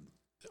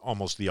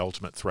almost the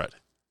ultimate threat.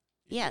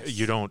 Yes.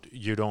 You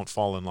don't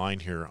fall in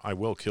line here, I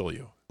will kill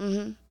you.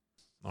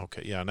 Mm-hmm.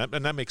 Okay, yeah,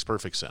 and that makes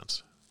perfect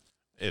sense.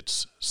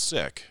 It's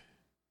sick,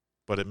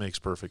 but it makes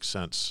perfect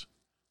sense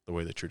the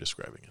way that you're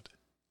describing it.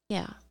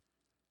 Yeah.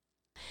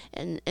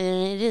 And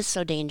it is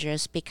so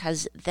dangerous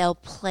because they'll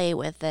play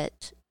with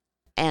it,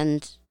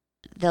 and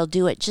they'll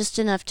do it just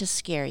enough to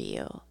scare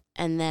you,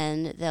 and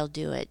then they'll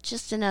do it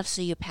just enough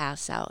so you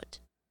pass out.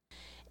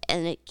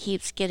 And it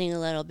keeps getting a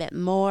little bit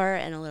more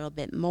and a little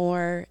bit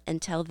more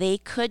until they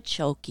could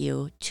choke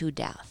you to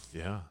death.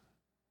 Yeah.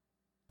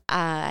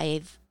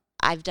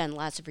 I've done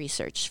lots of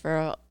research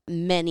for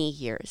many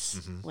years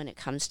when it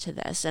comes to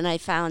this, and I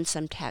found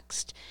some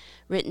text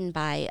written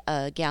by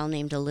a gal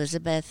named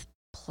Elizabeth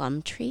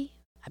Plumtree.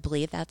 I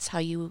believe that's how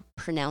you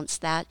pronounce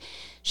that.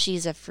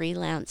 She's a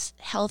freelance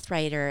health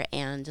writer,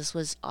 and this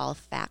was all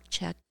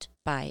fact-checked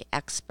by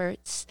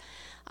experts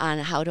on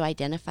how to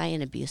identify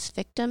an abuse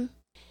victim.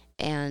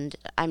 And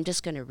I'm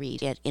just going to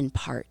read it in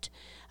part.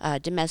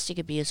 Domestic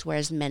abuse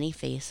wears many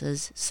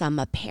faces, some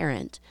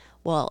apparent,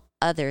 while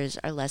others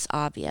are less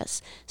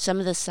obvious. Some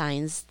of the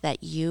signs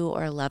that you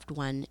or a loved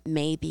one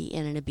may be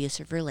in an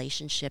abusive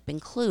relationship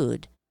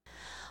include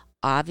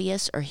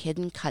obvious or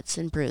hidden cuts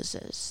and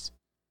bruises.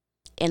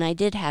 And I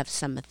did have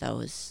some of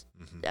those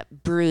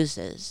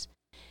bruises.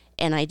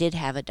 And I did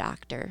have a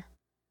doctor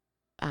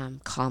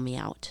call me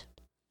out.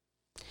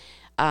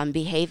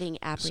 Behaving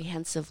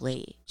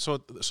apprehensively. So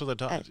the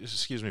doctor,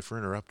 excuse me for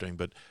interrupting,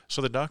 but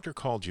so the doctor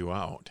called you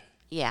out.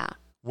 Yeah.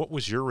 What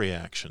was your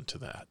reaction to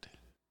that?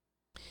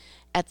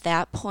 At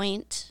that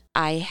point,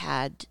 I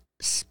had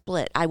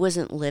split. I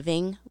wasn't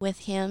living with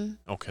him.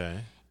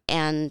 Okay.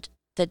 And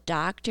the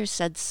doctor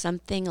said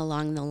something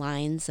along the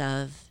lines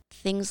of,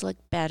 things look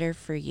better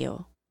for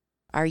you.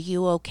 Are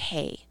you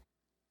okay?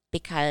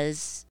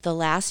 Because the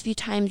last few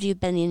times you've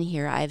been in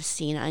here, I've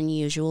seen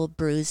unusual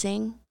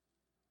bruising.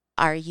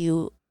 Are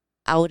you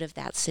out of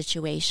that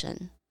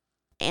situation?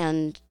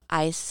 And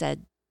I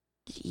said,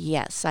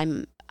 yes,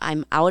 I'm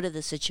out of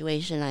the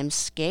situation. I'm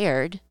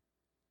scared.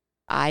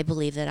 I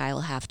believe that I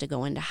will have to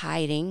go into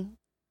hiding.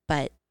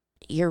 But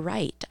you're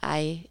right.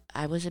 I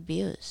was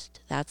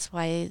abused. That's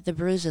why the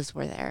bruises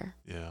were there.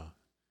 Yeah.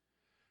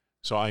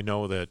 So I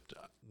know that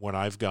when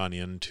I've gone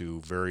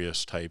into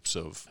various types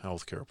of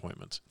healthcare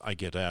appointments, I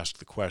get asked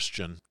the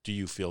question, do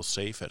you feel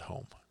safe at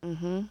home?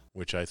 Mm-hmm.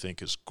 Which I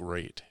think is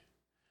great.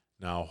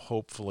 Now,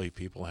 hopefully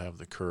people have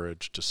the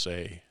courage to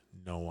say,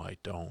 no, I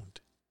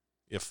don't,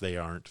 if they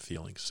aren't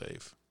feeling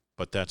safe.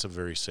 But that's a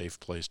very safe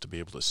place to be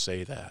able to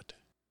say that.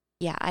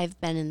 Yeah,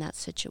 I've been in that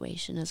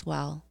situation as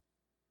well,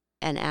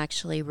 and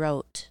actually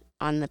wrote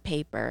on the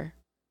paper,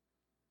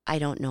 I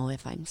don't know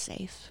if I'm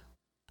safe.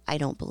 I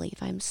don't believe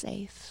I'm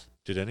safe.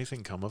 Did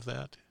anything come of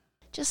that?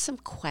 Just some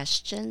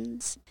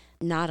questions,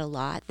 not a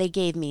lot. They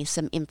gave me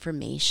some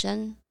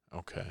information.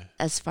 Okay.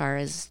 As far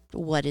as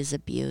what is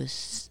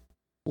abuse,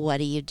 what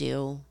do you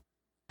do,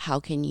 how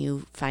can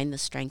you find the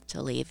strength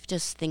to leave,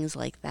 just things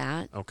like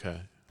that.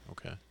 Okay.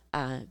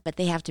 But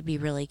they have to be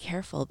really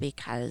careful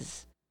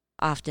because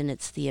often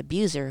it's the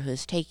abuser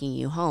who's taking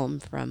you home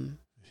from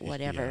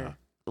whatever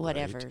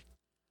right.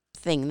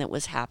 thing that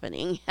was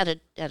happening at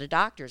a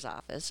doctor's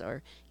office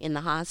or in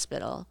the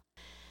hospital.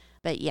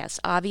 But yes,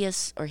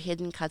 obvious or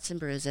hidden cuts and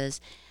bruises,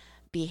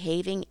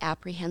 behaving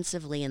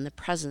apprehensively in the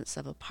presence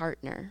of a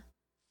partner.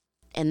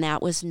 And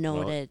that was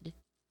noted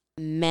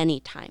many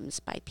times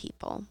by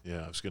people.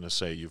 Yeah, I was going to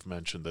say, you've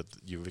mentioned that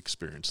you've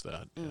experienced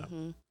that.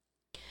 Mm-hmm.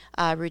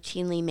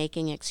 Routinely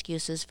making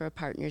excuses for a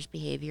partner's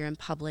behavior in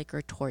public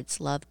or towards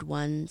loved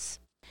ones,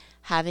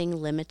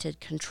 having limited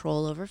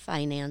control over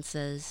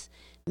finances,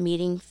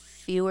 meeting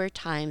fewer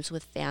times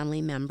with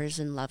family members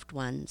and loved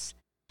ones,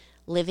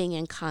 living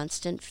in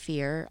constant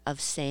fear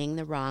of saying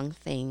the wrong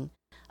thing,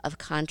 of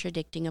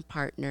contradicting a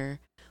partner,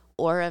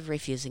 or of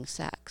refusing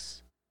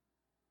sex.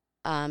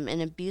 An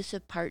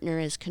abusive partner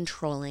is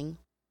controlling,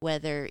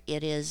 whether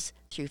it is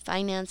through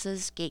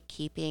finances,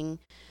 gatekeeping,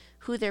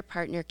 who their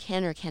partner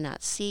can or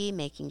cannot see,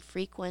 making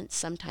frequent,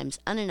 sometimes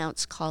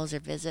unannounced calls or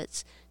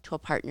visits to a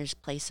partner's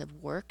place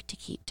of work to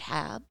keep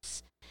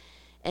tabs.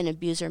 An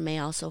abuser may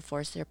also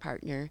force their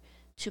partner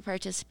to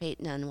participate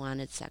in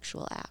unwanted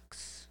sexual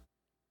acts.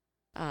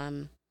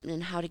 And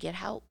how to get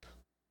help.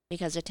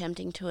 Because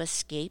attempting to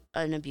escape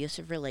an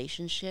abusive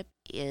relationship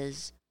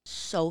is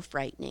so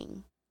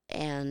frightening,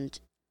 and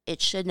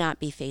it should not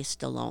be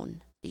faced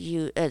alone.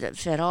 You,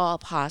 if at all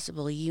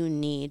possible, you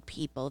need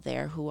people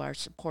there who are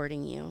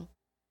supporting you.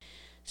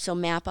 So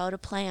map out a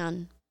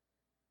plan,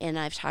 and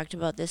I've talked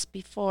about this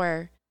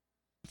before.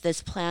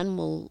 This plan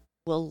will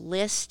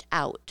list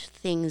out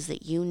things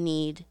that you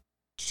need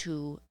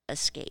to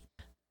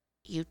escape.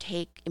 You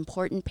take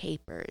important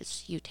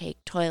papers, you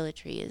take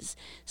toiletries,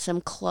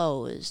 some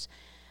clothes,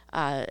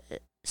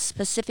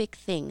 specific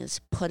things,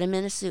 put them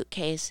in a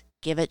suitcase,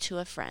 give it to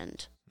a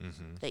friend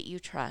that you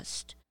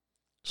trust.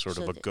 Sort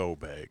of a go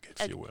bag,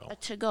 if you will.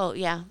 To go,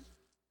 yeah.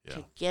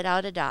 To get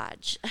out of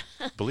Dodge.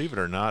 Believe it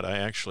or not, I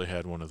actually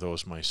had one of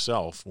those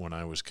myself when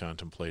I was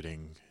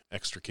contemplating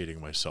extricating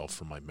myself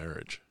from my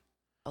marriage.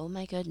 Oh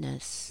my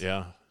goodness.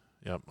 Yeah.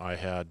 Yep. I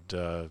had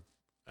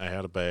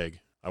a bag.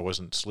 I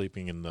wasn't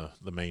sleeping in the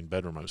main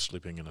bedroom. I was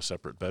sleeping in a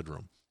separate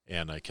bedroom,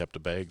 and I kept a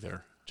bag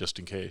there just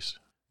in case.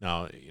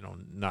 Now,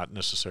 not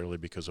necessarily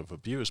because of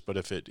abuse, but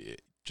if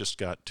it just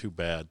got too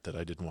bad that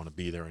I didn't want to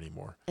be there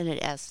anymore. And if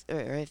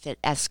it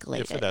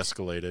escalated. If it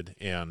escalated,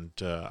 and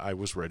I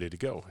was ready to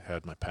go.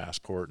 Had my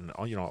passport and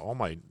all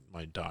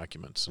my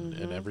documents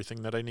and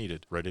everything that I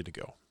needed ready to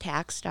go.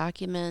 Tax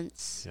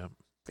documents, yep.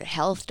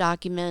 Health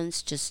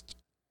documents, just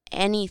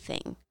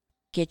anything.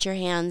 Get your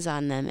hands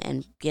on them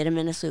and get them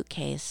in a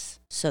suitcase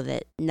so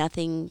that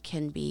nothing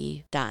can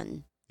be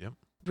done. Yep.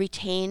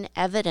 Retain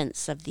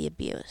evidence of the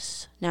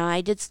abuse. Now, I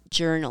did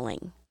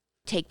journaling.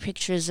 Take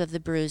pictures of the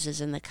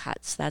bruises and the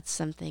cuts. That's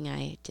something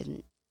I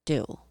didn't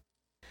do.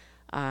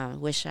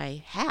 Wish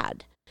I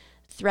had.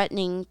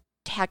 Threatening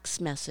text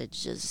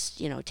messages,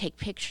 take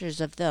pictures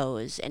of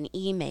those, and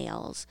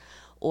emails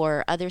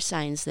or other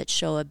signs that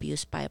show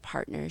abuse by a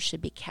partner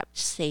should be kept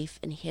safe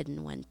and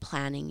hidden when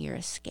planning your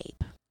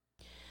escape.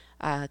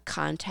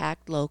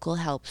 Contact local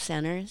help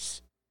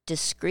centers.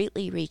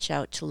 Discreetly reach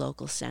out to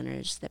local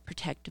centers that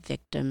protect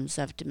victims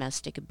of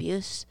domestic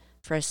abuse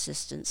for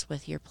assistance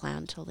with your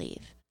plan to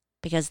leave,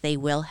 because they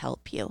will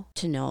help you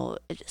to know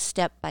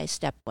step by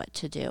step what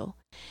to do.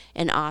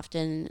 And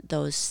often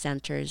those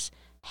centers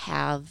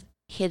have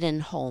hidden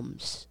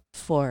homes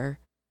for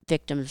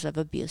victims of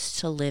abuse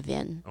to live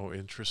in. Oh,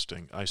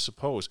 interesting. I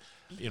suppose,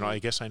 I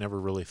guess I never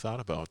really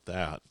thought about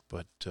that,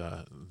 but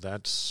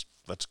that's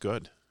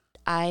good.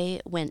 I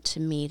went to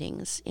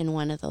meetings in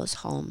one of those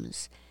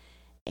homes,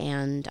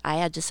 and I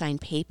had to sign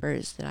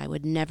papers that I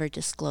would never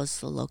disclose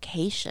the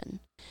location.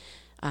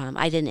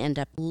 I didn't end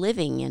up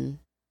living in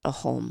a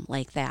home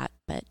like that,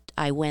 but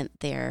I went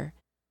there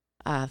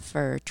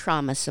for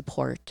trauma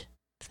support,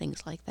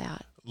 things like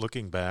that.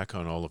 Looking back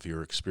on all of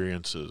your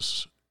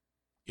experiences,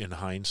 in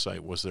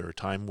hindsight, was there a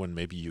time when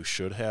maybe you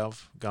should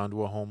have gone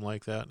to a home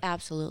like that?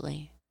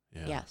 Absolutely.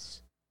 Yeah.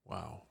 Yes.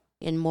 Wow.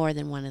 In more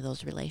than one of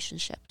those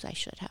relationships, I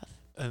should have.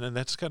 And then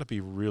that's got to be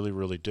really,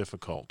 really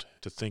difficult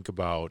to think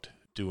about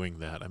doing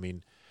that. I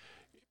mean,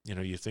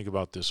 you think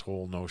about this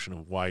whole notion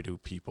of why do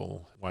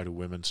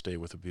women stay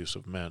with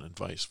abusive men and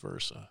vice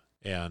versa.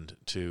 And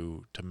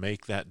to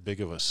make that big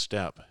of a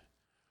step,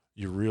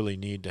 you really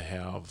need to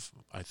have,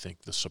 I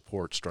think, the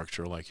support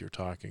structure like you're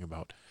talking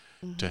about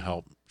to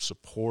help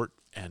support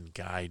and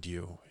guide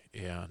you.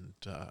 And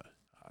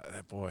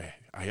boy,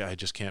 I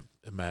just can't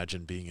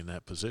imagine being in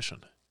that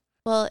position.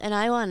 Well, and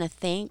I want to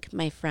thank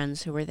my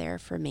friends who were there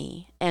for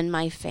me and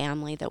my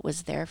family that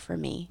was there for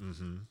me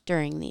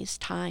during these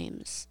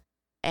times.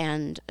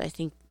 And I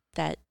think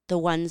that the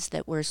ones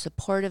that were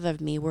supportive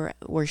of me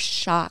were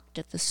shocked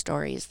at the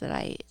stories that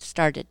I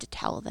started to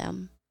tell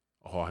them.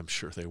 Oh, I'm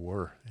sure they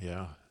were,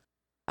 yeah.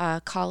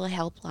 Call a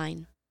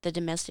helpline. The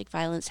Domestic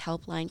Violence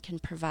Helpline can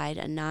provide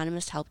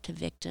anonymous help to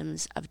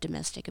victims of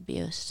domestic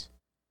abuse.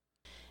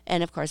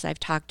 And of course, I've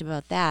talked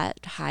about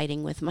that,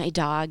 hiding with my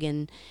dog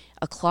in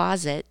a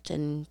closet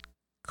and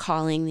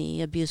calling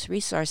the Abuse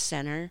Resource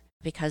Center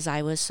because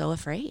I was so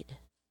afraid.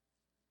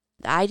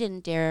 I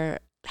didn't dare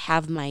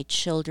have my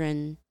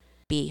children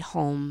be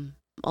home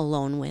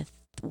alone with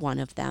one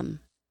of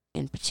them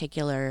in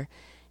particular,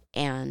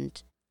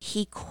 and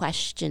he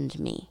questioned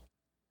me.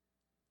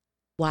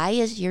 Why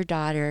is your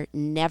daughter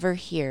never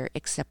here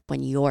except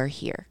when you're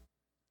here?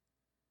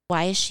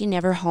 Why is she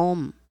never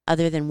home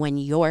other than when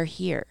you're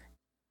here?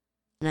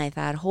 And I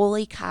thought,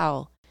 holy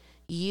cow,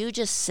 you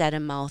just said a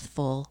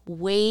mouthful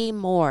way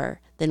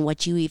more than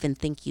what you even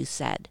think you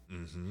said.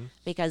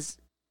 Because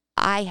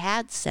I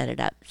had set it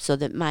up so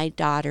that my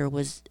daughter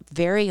was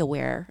very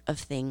aware of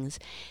things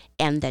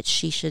and that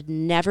she should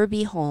never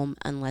be home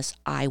unless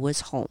I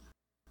was home.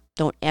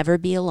 Don't ever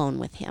be alone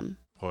with him.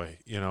 Boy,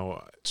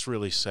 it's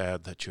really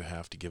sad that you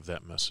have to give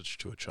that message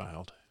to a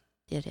child.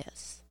 It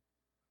is.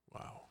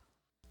 Wow.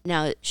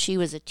 Now, she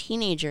was a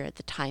teenager at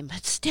the time,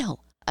 but still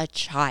a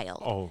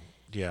child. Oh,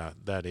 yeah,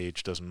 that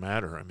age doesn't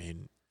matter. I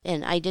mean,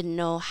 And I didn't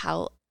know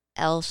how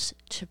else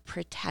to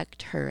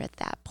protect her at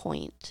that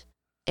point,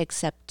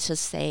 except to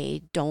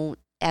say, don't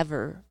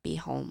ever be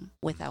home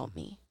without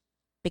me,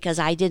 because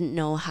I didn't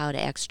know how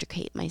to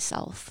extricate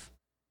myself.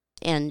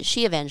 And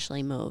she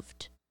eventually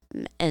moved,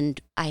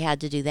 and I had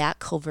to do that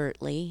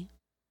covertly.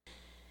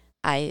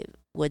 I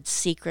would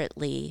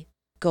secretly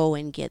go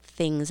and get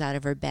things out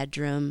of her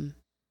bedroom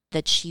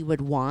that she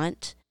would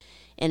want,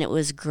 and it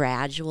was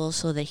gradual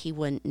so that he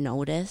wouldn't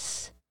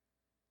notice.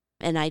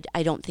 And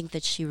I don't think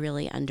that she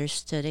really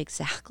understood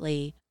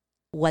exactly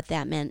what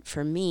that meant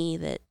for me,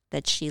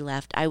 that she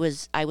left. I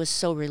was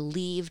so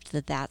relieved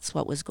that that's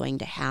what was going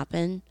to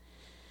happen,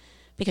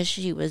 because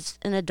she was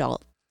an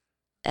adult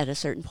at a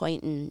certain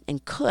point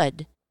and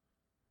could,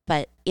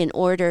 but in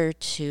order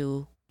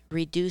to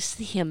reduce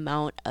the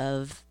amount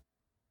of,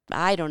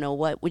 I don't know,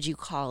 what would you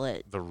call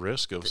it? the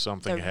risk of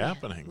something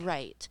happening.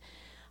 Right.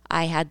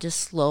 I had to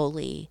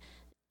slowly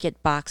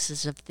get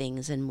boxes of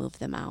things and move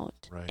them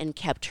out, Right. and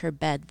kept her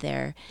bed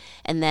there.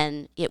 And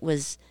then it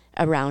was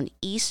around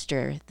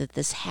Easter that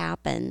this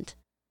happened,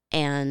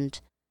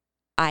 and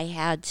I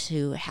had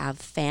to have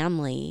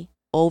family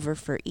over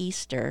for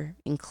Easter,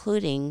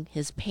 including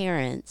his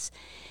parents,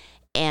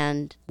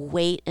 and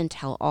wait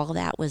until all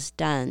that was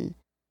done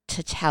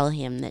to tell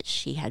him that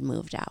she had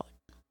moved out.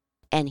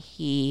 And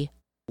he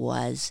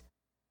was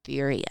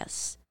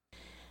furious.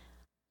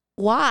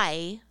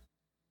 Why?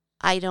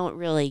 I don't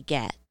really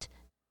get,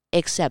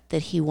 except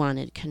that he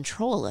wanted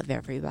control of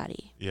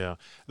everybody. Yeah.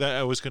 That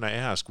I was going to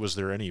ask, was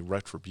there any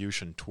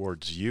retribution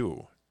towards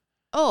you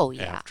Oh,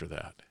 yeah. after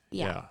that?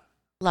 Yeah.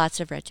 Lots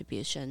of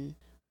retribution,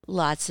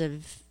 lots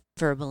of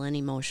verbal and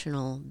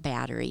emotional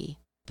battery,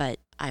 but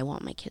I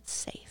want my kids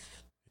safe.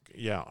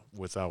 Yeah,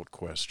 without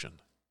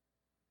question.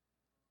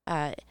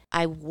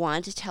 I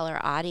want to tell our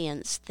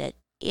audience that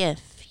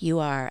if you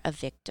are a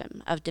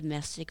victim of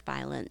domestic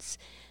violence,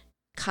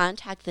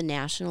 contact the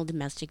National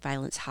Domestic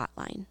Violence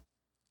Hotline.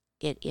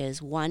 It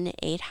is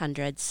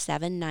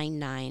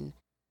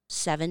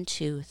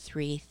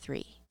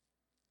 1-800-799-7233,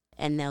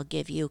 and they'll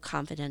give you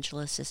confidential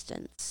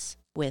assistance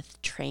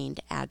with trained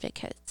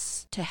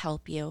advocates to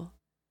help you.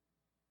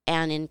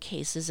 And in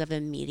cases of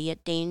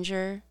immediate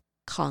danger,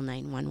 call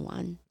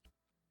 911.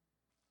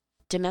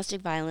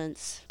 Domestic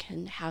violence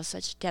can have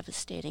such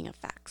devastating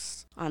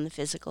effects on the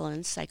physical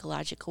and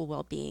psychological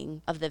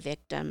well-being of the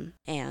victim,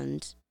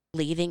 and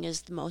leaving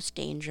is the most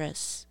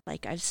dangerous,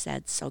 like I've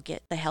said, so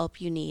get the help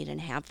you need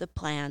and have the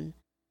plan.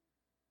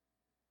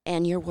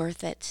 And you're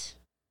worth it.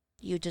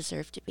 You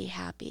deserve to be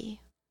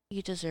happy.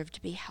 You deserve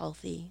to be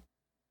healthy.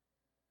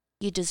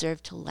 You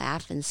deserve to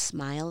laugh and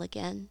smile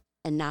again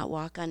and not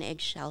walk on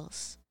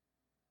eggshells.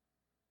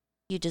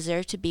 You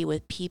deserve to be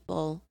with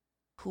people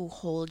who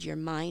hold your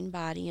mind,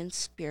 body, and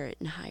spirit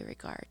in high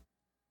regard.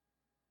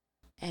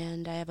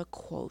 And I have a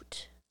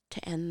quote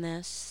to end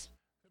this.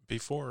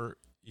 Before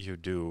you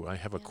do, I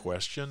have a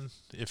question,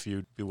 if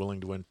you'd be willing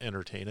to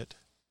entertain it.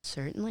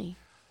 Certainly.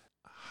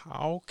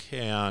 How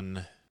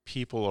can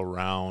people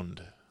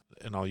around,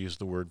 and I'll use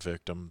the word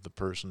victim, the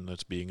person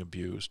that's being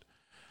abused,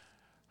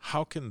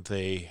 how can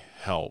they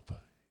help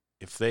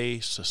if they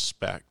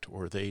suspect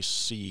or they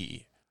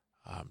see?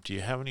 Do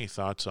you have any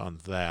thoughts on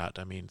that?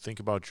 I mean, think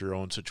about your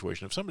own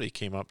situation. If somebody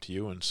came up to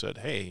you and said,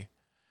 hey,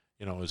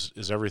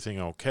 is everything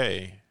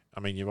okay?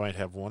 I mean, you might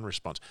have one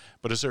response,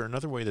 but is there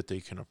another way that they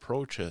can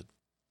approach it?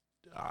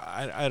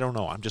 I don't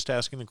know. I'm just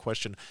asking the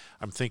question.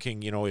 I'm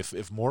thinking,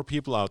 if more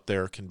people out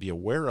there can be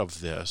aware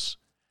of this,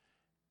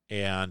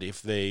 and if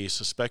they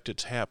suspect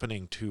it's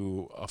happening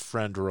to a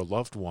friend or a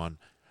loved one,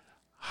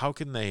 how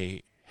can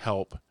they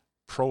help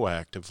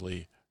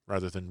proactively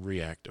rather than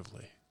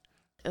reactively?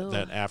 Ooh.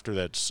 That after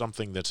that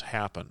something that's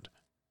happened.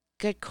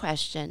 Good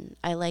question.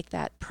 I like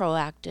that,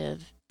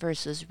 proactive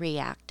versus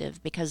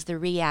reactive, because the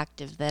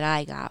reactive that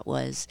I got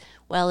was,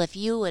 well, if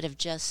you would have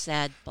just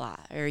said blah,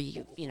 or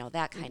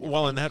that kind of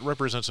Well, thing. and that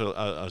represents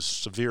a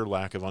severe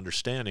lack of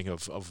understanding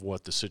of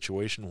what the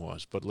situation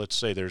was. But let's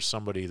say there's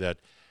somebody that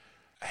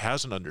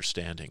has an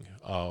understanding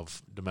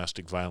of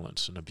domestic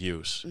violence and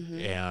abuse,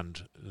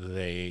 and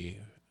they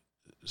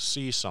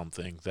see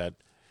something that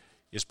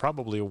is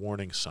probably a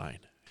warning sign.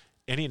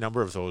 Any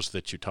number of those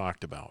that you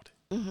talked about.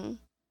 Mm-hmm.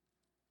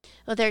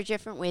 Well, there are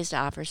different ways to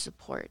offer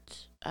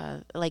support,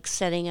 like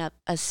setting up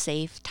a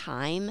safe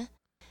time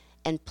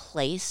and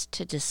place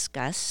to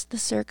discuss the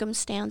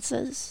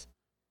circumstances.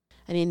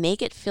 I mean,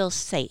 make it feel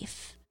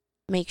safe.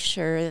 Make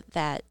sure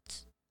that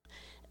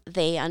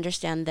they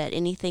understand that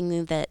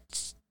anything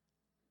that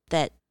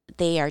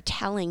they are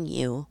telling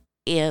you,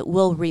 it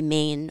will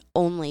remain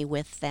only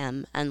with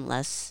them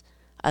unless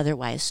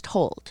otherwise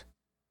told.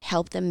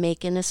 Help them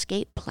make an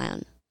escape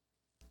plan.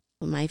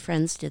 My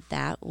friends did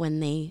that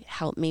when they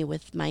helped me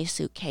with my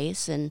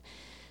suitcase and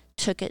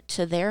took it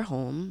to their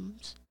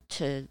homes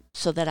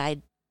so that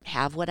I'd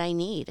have what I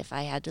need if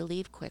I had to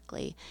leave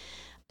quickly.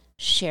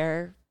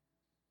 Share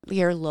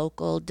your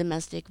local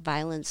domestic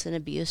violence and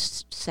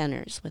abuse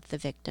centers with the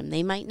victim.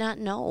 They might not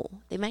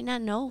know. They might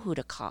not know who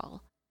to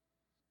call.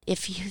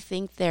 If you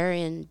think they're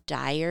in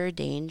dire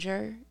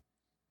danger,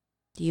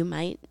 you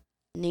might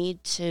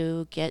need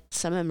to get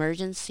some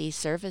emergency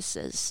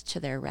services to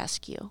their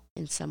rescue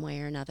in some way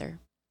or another.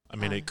 I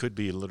mean, it could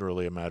be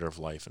literally a matter of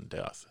life and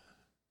death.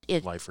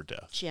 It life or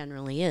death.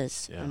 Generally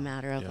is a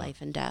matter of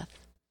life and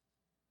death.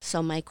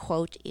 So my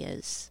quote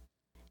is,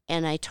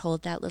 "And I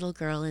told that little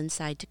girl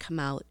inside to come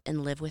out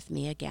and live with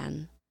me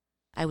again.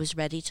 I was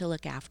ready to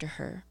look after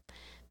her,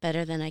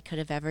 better than I could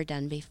have ever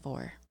done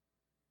before."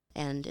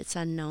 And it's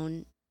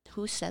unknown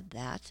who said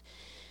that,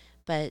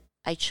 but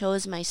I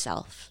chose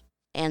myself.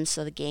 And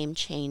so the game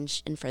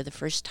changed, and for the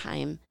first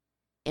time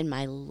in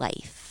my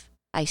life,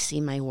 I see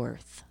my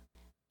worth.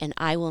 And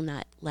I will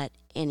not let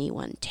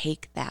anyone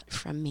take that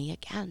from me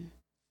again.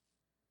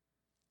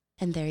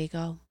 And there you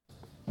go.